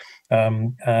consciousness,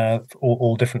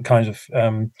 all different kinds of,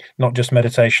 not just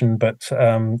meditation, but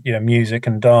music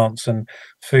and dance and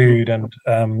food and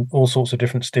all sorts of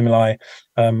different stimuli,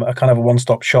 a kind of a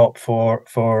one-stop shop for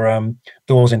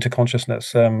doors into consciousness.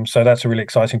 So that's a really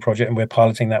exciting project, and we're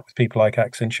piloting that with people like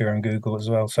Accenture and Google as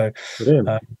well. So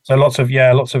lots of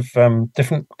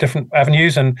different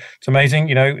avenues, and it's amazing,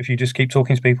 if you just keep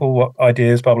talking to people, what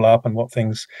ideas bubble up and what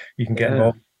things you can get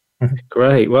involved.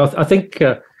 Great. Well, I think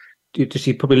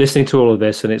you're probably listening to all of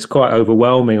this, and it's quite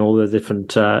overwhelming, all the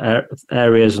different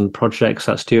areas and projects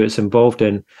that Stuart's involved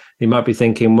in. You might be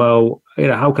thinking, well,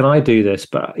 how can I do this?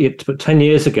 But 10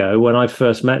 years ago, when I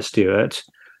first met Stuart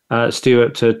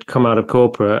had come out of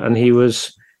corporate, and he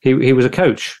was a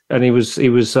coach, and he was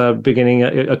beginning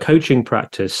a coaching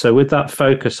practice. So with that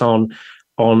focus on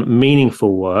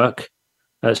meaningful work,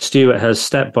 Stuart has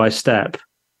step by step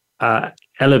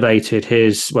elevated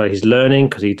his learning,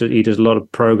 because he does a lot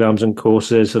of programs and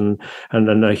courses and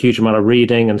a huge amount of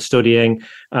reading and studying.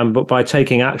 But by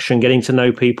taking action, getting to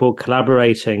know people,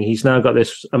 collaborating, he's now got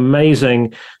this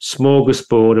amazing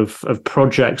smorgasbord of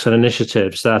projects and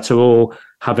initiatives that are all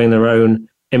having their own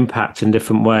impact in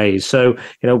different ways. So,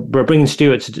 we're bringing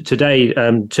Stuart today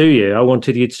to you. I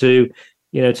wanted you to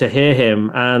hear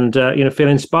him and, feel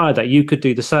inspired that you could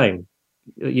do the same.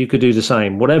 You could do the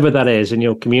same, whatever that is in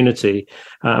your community.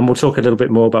 And we'll talk a little bit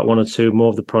more about one or two more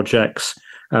of the projects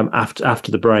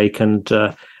after the break, and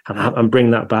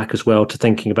bring that back as well to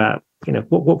thinking about,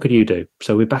 what could you do?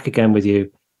 So we're back again with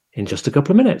you in just a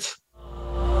couple of minutes.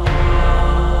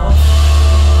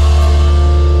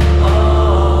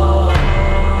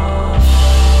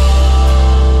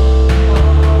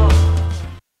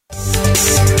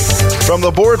 From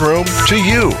the boardroom to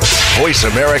you, Voice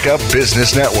America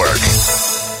Business Network.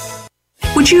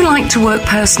 Would you like to work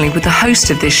personally with the host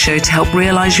of this show to help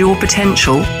realize your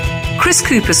potential? Chris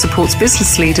Cooper supports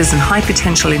business leaders and high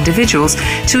potential individuals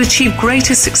to achieve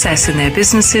greater success in their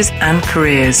businesses and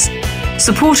careers.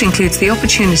 Support includes the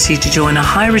opportunity to join a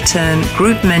high return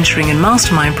group mentoring and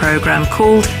mastermind program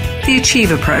called the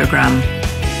Achiever Program,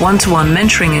 one-to-one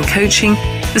mentoring and coaching,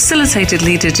 facilitated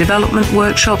leader development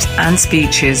workshops and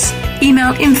speeches.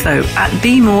 Email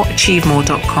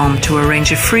info@bemoreachievemore.com to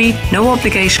arrange a free,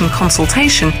 no-obligation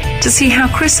consultation to see how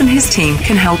Chris and his team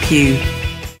can help you.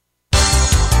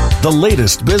 The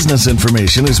latest business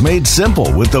information is made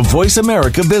simple with the Voice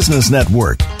America Business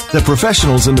Network. The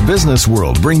professionals in the business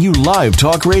world bring you live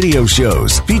talk radio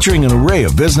shows featuring an array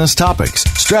of business topics,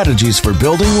 strategies for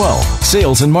building wealth,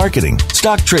 sales and marketing,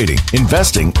 stock trading,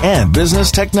 investing, and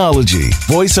business technology.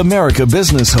 Voice America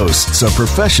Business hosts are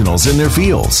professionals in their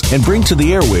fields and bring to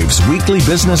the airwaves weekly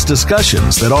business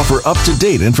discussions that offer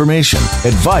up-to-date information,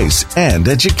 advice, and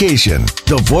education.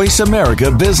 The Voice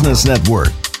America Business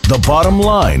Network. The bottom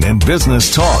line in business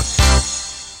talk.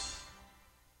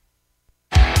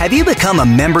 Have you become a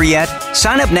member yet?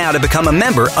 Sign up now to become a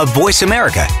member of Voice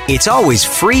America. It's always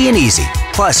free and easy.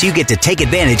 Plus, you get to take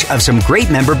advantage of some great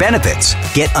member benefits.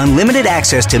 Get unlimited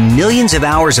access to millions of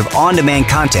hours of on-demand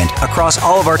content across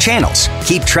all of our channels.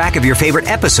 Keep track of your favorite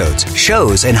episodes,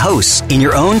 shows, and hosts in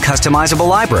your own customizable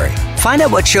library. Find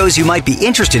out what shows you might be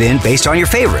interested in based on your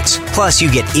favorites. Plus,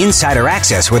 you get insider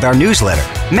access with our newsletter.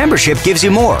 Membership gives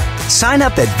you more. Sign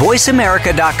up at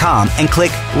voiceamerica.com and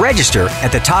click register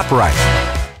at the top right.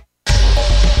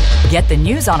 Get the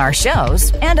news on our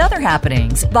shows and other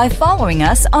happenings by following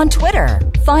us on Twitter.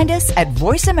 Find us at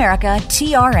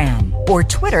VoiceAmericaTRN or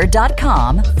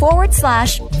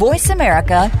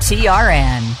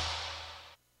twitter.com/VoiceAmericaTRN.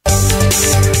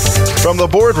 From the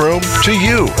boardroom to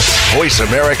you, Voice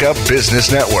America Business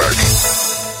Network.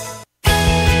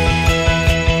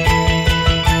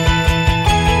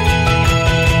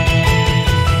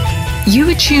 You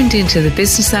are tuned into the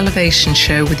Business Elevation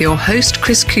Show with your host,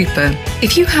 Chris Cooper.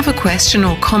 If you have a question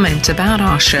or comment about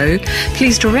our show,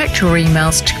 please direct your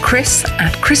emails to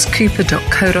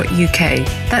chris@chriscooper.co.uk.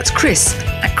 That's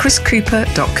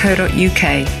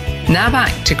chris@chriscooper.co.uk. Now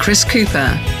back to Chris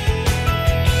Cooper.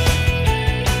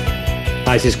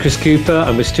 Hi, this is Chris Cooper.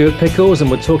 I'm with Stuart Pickles,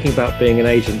 and we're talking about being an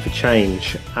agent for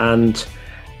change. And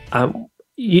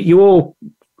you all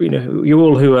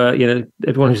who are,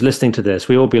 everyone who's listening to this,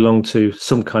 we all belong to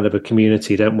some kind of a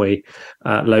community, don't we,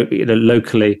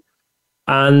 locally?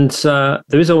 And there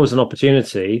is always an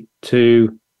opportunity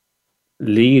to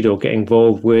lead or get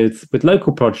involved with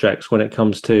local projects when it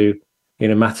comes to,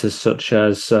 matters such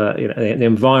as, the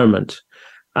environment.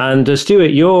 And Stuart,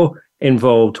 you're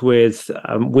involved with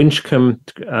Winchcombe,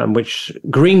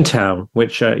 Greentown,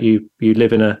 which you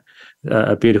live in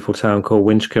a beautiful town called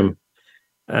Winchcombe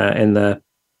in the.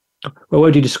 Well, where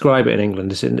do you describe it in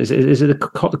England? Is it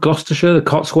the Gloucestershire, the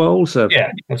Cotswolds?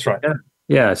 Yeah, that's right.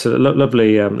 Yeah, it's a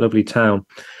lovely town.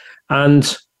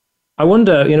 And I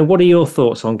wonder, what are your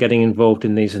thoughts on getting involved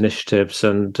in these initiatives?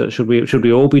 And should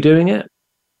we all be doing it?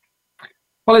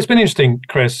 Well, it's been interesting,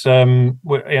 Chris.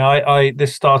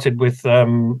 This started with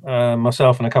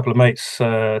myself and a couple of mates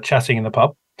chatting in the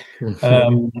pub,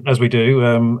 as we do,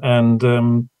 and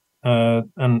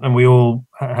we all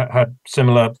had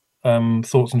similar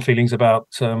thoughts and feelings about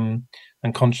and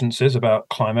consciences about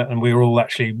climate, and we were all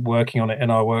actually working on it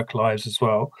in our work lives as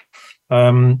well.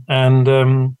 And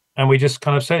we just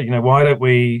kind of said, why don't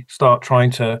we start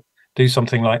trying to do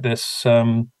something like this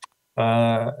and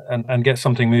get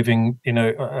something moving,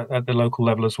 at the local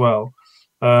level as well.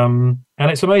 And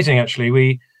it's amazing, actually.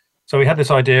 We had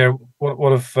this idea.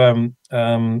 One of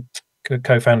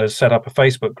co-founders set up a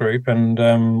Facebook group, and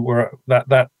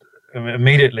that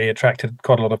immediately attracted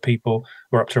quite a lot of people.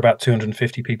 We're up to about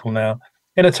 250 people now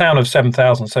in a town of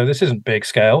 7,000. So this isn't big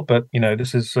scale, but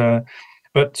this is.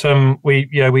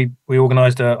 We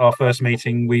organised our first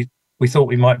meeting. We thought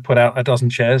we might put out a dozen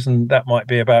chairs, and that might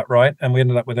be about right. And we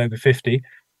ended up with over 50.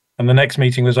 And the next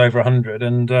meeting was over 100.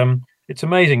 And it's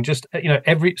amazing. Just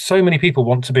so many people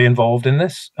want to be involved in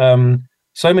this.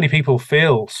 So many people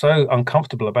feel so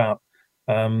uncomfortable about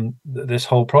this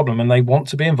whole problem, and they want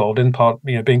to be involved in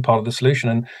being part of the solution.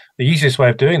 And the easiest way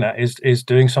of doing that is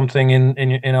doing something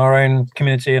in our own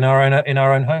community, in our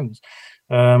own homes.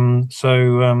 And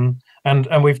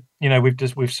we've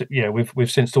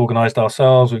since organised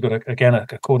ourselves. We've got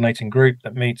a coordinating group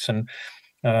that meets, and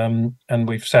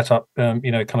we've set up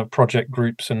kind of project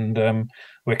groups, and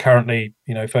we're currently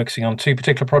focusing on two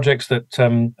particular projects. That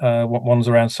one's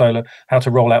around solar, how to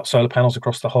roll out solar panels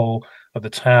across the whole of the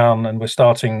town, and we're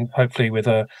starting hopefully with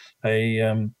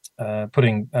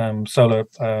putting solar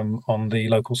on the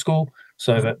local school,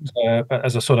 so that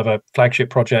as a sort of a flagship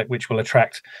project which will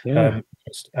attract and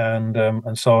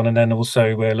so on. And then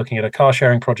also we're looking at a car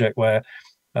sharing project where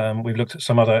we've looked at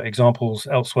some other examples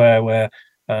elsewhere where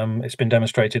It's been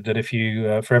demonstrated that if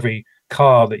you, for every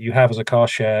car that you have as a car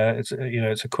share, it's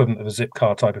equivalent of a zip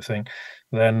car type of thing,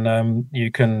 then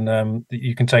you can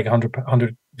take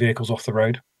 100 vehicles off the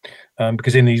road,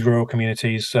 because in these rural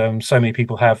communities, so many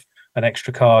people have an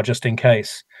extra car just in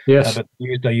case. Yes. But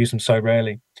they use them so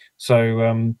rarely.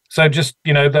 So just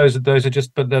those are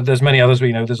just. But there's many others.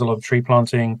 There's a lot of tree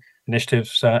planting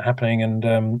initiatives happening, and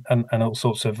all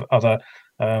sorts of other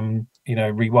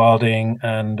rewilding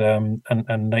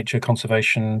and nature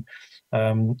conservation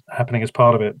happening as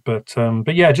part of it.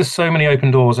 But yeah, just so many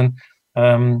open doors, and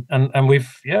we've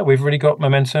really got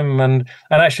momentum. And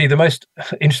actually, the most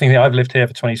interesting thing, I've lived here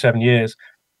for 27 years,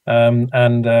 and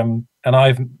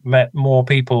I've met more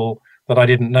people that I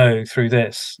didn't know through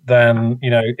this than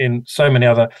in so many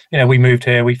other. We moved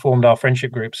here, we formed our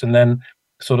friendship groups, and then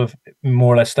sort of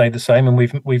more or less stayed the same. And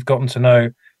we've gotten to know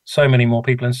so many more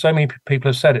people, and so many people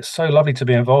have said it's so lovely to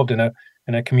be involved in a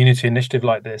community initiative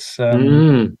like this.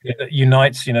 That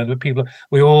unites the people.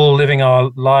 We're all living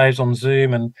our lives on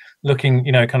Zoom and looking,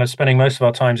 kind of spending most of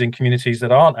our times in communities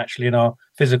that aren't actually in our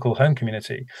physical home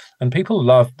community. And people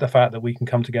love the fact that we can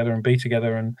come together and be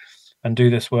together and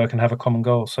do this work and have a common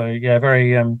goal. So yeah,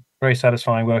 very very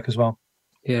satisfying work as well.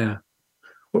 Yeah.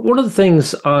 One of the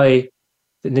things in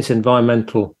this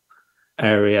environmental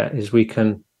area is we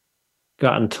can go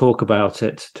out and talk about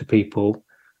it to people.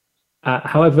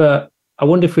 However, I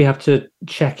wonder if we have to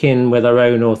check in with our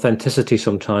own authenticity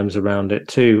sometimes around it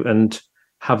too, and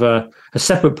have a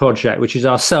separate project, which is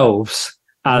ourselves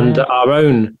and our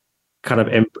own kind of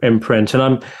imprint.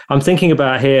 And I'm thinking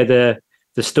about here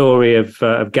the story of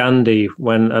Gandhi,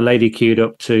 when a lady queued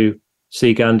up to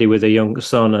see Gandhi with a young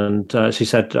son, and she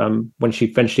said when she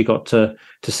eventually got to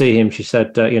see him, she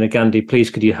said, Gandhi,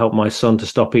 please could you help my son to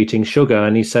stop eating sugar?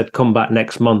 And he said, come back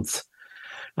next month.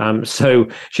 So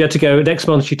she had to go next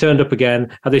month. She turned up again,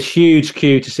 had this huge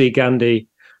queue to see Gandhi,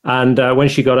 and when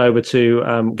she got over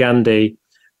to Gandhi,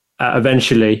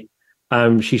 eventually,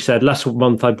 she said, last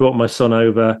month I brought my son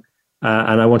over,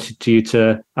 and I wanted you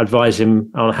to advise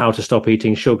him on how to stop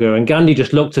eating sugar. And Gandhi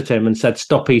just looked at him and said,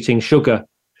 stop eating sugar.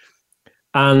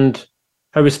 And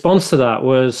her response to that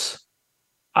was,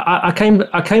 I came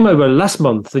over last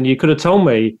month, and you could have told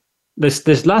me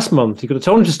this last month. You could have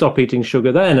told him to stop eating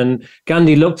sugar then. And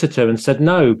Gandhi looked at her and said,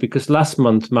 no, because last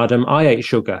month, madam, I ate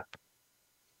sugar.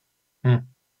 Yeah.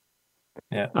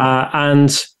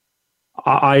 And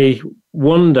I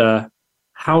wonder,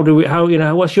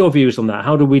 what's your views on that?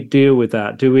 How do we deal with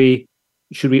that?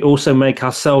 Should we also make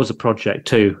ourselves a project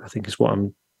too? I think is what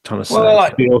I'm trying to say.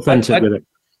 Well, be authentic with it.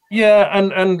 Yeah,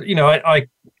 and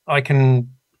I can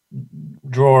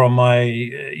draw on my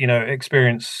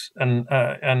experience and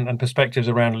perspectives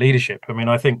around leadership. I mean,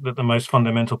 I think that the most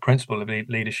fundamental principle of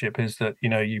leadership is that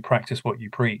you practice what you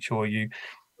preach, or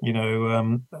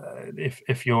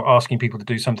if you're asking people to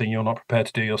do something you're not prepared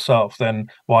to do yourself, then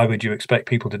why would you expect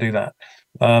people to do that?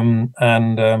 And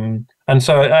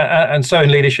so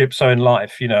in leadership, so in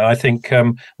life, I think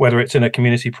whether it's in a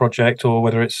community project or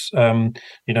whether it's in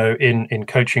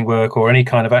coaching work or any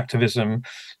kind of activism,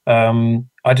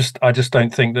 I just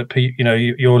don't think that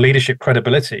your leadership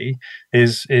credibility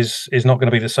is not going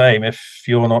to be the same if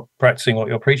you're not practicing what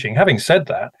you're preaching. Having said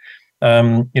that,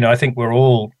 I think we're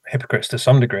all hypocrites to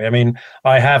some degree. I mean,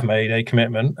 I have made a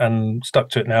commitment and stuck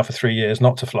to it now for 3 years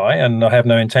not to fly, and I have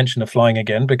no intention of flying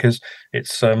again because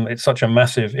it's such a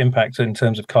massive impact in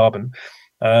terms of carbon.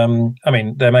 I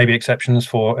mean, there may be exceptions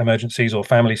for emergencies or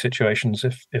family situations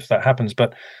if that happens,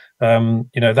 but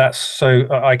that's so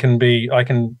I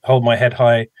can hold my head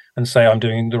high and say I'm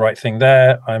doing the right thing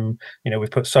there.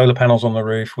 We've put solar panels on the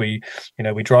roof. We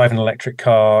drive an electric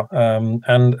car,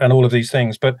 and all of these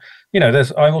things. But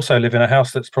I also live in a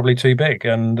house that's probably too big,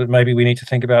 and maybe we need to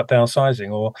think about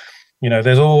downsizing. Or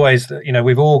there's always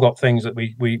we've all got things that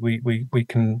we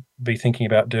can be thinking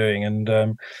about doing.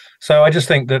 And so I just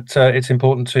think that it's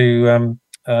important to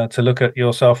look at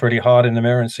yourself really hard in the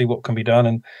mirror and see what can be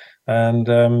done. And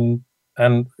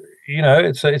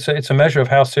it's a measure of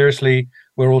how seriously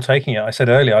we're all taking it. I said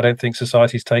earlier, I don't think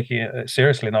society's taking it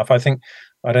seriously enough.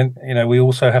 We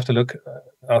also have to look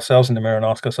ourselves in the mirror and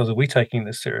ask ourselves, are we taking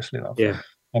this seriously enough? Yeah.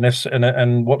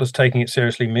 And what does taking it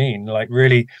seriously mean? Like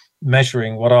really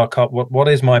measuring what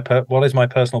is my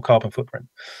personal carbon footprint,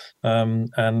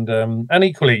 and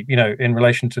equally, in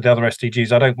relation to the other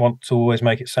SDGs, I don't want to always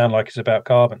make it sound like it's about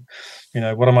carbon.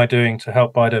 What am I doing to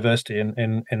help biodiversity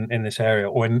in this area,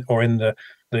 or in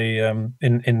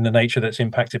the nature that's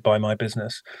impacted by my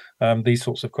business? These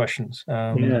sorts of questions.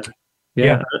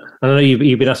 Yeah. I know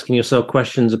you've been asking yourself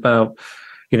questions about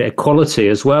equality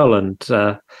as well, and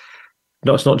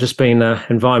it's not just been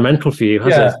environmental for you,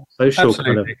 has it? Social absolutely.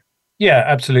 kind of. Yeah,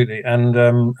 absolutely. And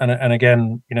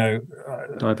again,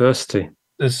 diversity.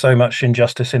 There's so much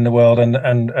injustice in the world,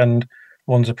 and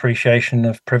one's appreciation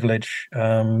of privilege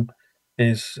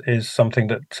is something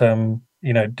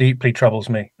that deeply troubles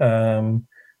me.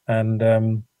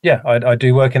 I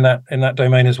do work in that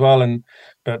domain as well,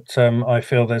 but I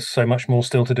feel there's so much more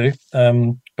still to do.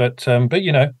 But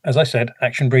as I said,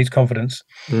 action breeds confidence.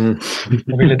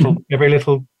 Every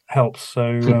little helps.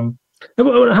 So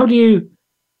how do you?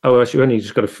 Oh, actually, we've only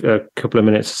just got a couple of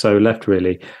minutes or so left,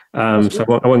 really. So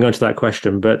I won't go into that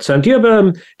question. But do you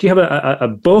have a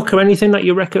book or anything that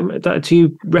you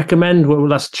recommend? Well,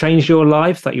 that's changed your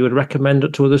life that you would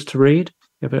recommend to others to read?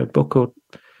 You have a book or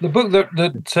the book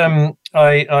that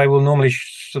I will normally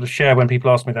sort of share when people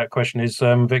ask me that question is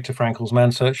Viktor Frankl's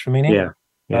Man's Search for Meaning.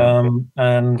 Yeah.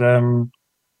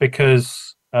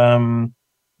 Because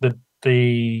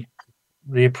the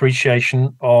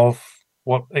appreciation of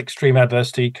what extreme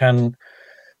adversity can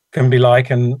be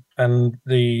like, and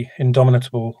the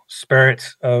indomitable spirit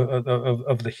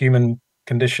of the human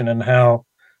condition, and how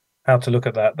to look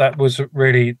at that. That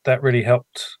really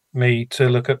helped me to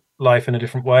look at life in a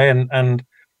different way. And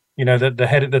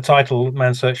the title,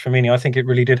 Man's Search for Meaning, I think it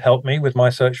really did help me with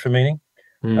my search for meaning.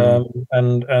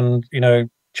 And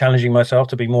challenging myself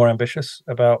to be more ambitious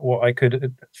about what I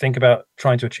could think about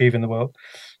trying to achieve in the world.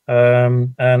 I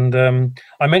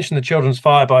mentioned The Children's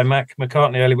Fire by Mac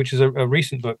McCartney earlier, which is a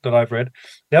recent book that I've read.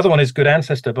 The other one is Good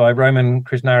Ancestor by Roman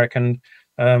Krznaric, and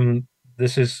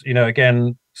this is,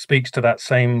 again, speaks to that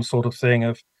same sort of thing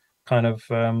of kind of,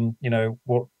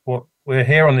 what we're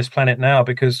here on this planet now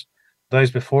because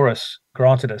those before us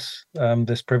granted us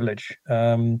this privilege,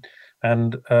 though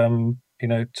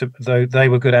they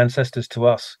were good ancestors to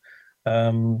us.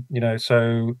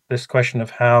 So this question of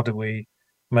how do we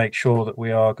make sure that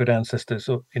we are good ancestors,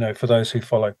 for those who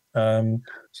follow.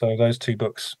 So those two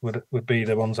books would be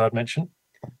the ones I'd mention.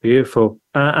 Beautiful.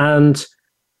 And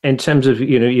in terms of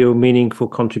your meaningful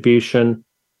contribution,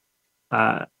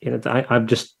 I'm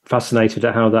just fascinated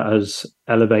at how that has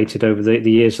elevated over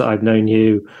the years that I've known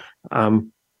you.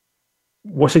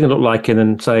 What's it going to look like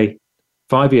in, say,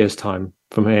 5 years' time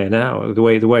from here now? The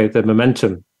way the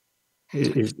momentum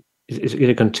is going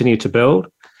to continue to build.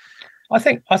 I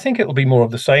think it will be more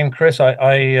of the same, Chris. I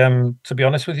to be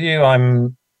honest with you,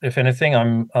 if anything,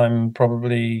 I'm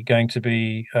probably going to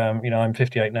be, I'm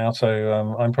 58 now,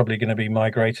 so I'm probably going to be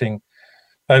migrating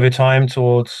over time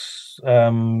towards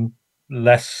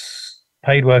less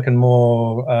paid work and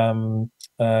more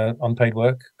unpaid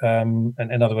work. And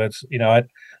in other words,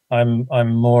 I'm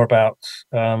more about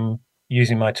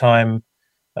using my time,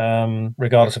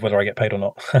 regardless of whether I get paid or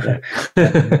not.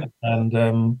 and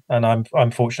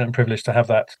I'm fortunate and privileged to have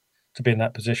that, to be in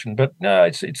that position. But no,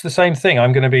 it's the same thing.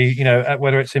 I'm going to be,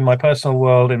 whether it's in my personal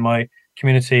world, in my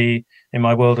community, in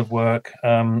my world of work,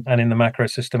 and in the macro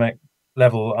systemic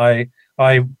level, I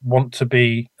want to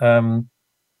be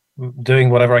doing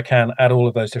whatever I can at all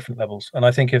of those different levels. And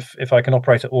I think if I can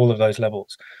operate at all of those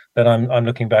levels, then I'm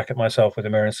looking back at myself with a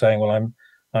mirror and saying, well,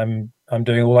 I'm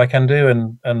doing all I can do,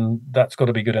 and that's got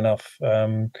to be good enough.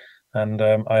 I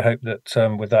hope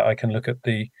that with that I can look at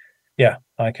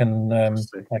I can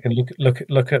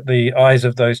look at the eyes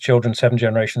of those children 7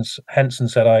 generations hence and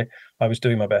said I was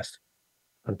doing my best.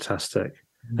 Fantastic.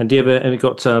 And do you have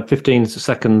got 15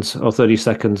 seconds or 30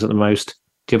 seconds at the most?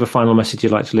 Do you have a final message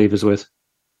you'd like to leave us with?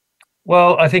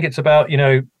 Well, I think it's about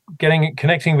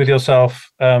connecting with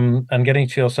yourself, and getting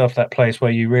to yourself that place where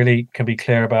you really can be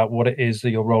clear about what it is that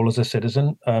your role as a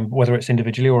citizen, whether it's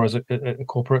individually or as a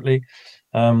corporately,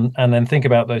 and then think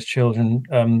about those children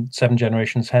 7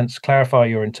 generations hence, clarify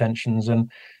your intentions,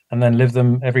 and then live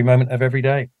them every moment of every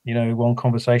day. One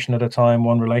conversation at a time,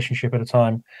 one relationship at a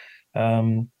time,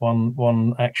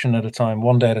 one action at a time,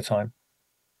 one day at a time.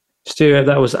 Stuart,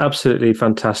 that was absolutely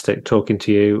fantastic talking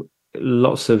to you.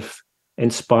 Lots of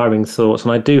inspiring thoughts,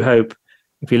 and I do hope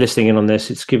if you're listening in on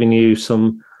this, it's giving you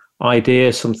some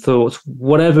ideas, some thoughts,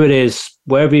 whatever it is,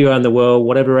 wherever you are in the world,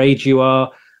 whatever age you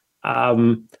are,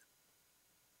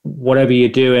 whatever you're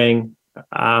doing,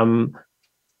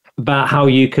 about how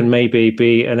you can maybe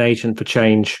be an agent for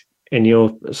change in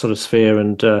your sort of sphere.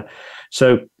 And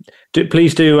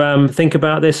please do think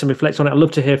about this and reflect on it. I'd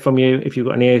love to hear from you if you've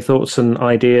got any thoughts and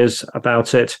ideas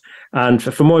about it. And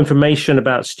for more information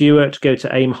about Stuart, go to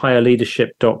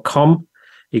aimhigherleadership.com.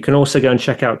 You can also go and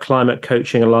check out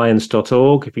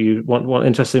climatecoachingalliance.org if you want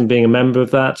interested in being a member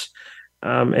of that.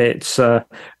 It's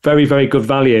very, very good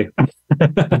value.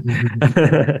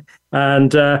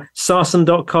 And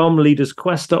sarson.com,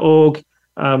 leadersquest.org,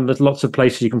 There's lots of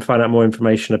places you can find out more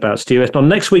information about Stuart. On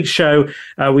next week's show,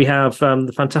 we have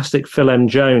the fantastic Phil M.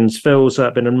 Jones. Phil's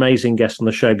been an amazing guest on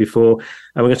the show before,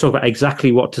 and we're going to talk about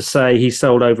exactly what to say. He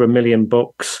sold over 1 million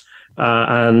books,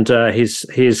 and his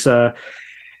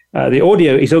the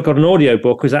audio. He's got an audio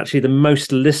book. Was actually the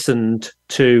most listened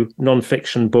to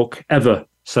non-fiction book ever.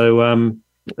 So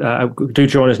do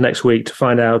join us next week to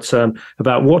find out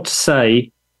about what to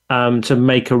say to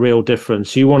make a real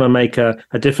difference. You want to make a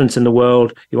difference in the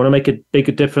world. You want to make a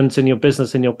bigger difference in your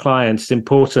business and your clients. It's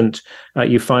important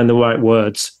you find the right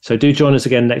words. So do join us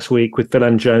again next week with Phil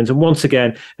M. Jones. And once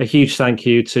again, a huge thank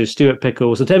you to Stuart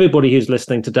Pickles and to everybody who's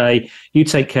listening today. You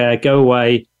take care, go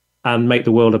away and make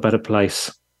the world a better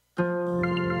place.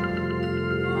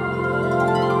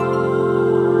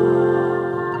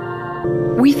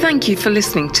 We thank you for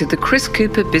listening to the Chris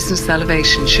Cooper Business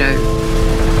Elevation Show.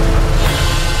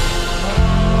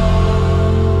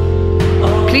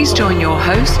 Please join your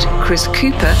host, Chris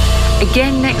Cooper,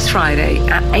 again next Friday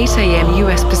at 8 a.m.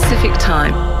 US Pacific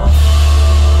Time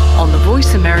on the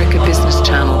Voice America Business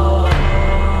Channel.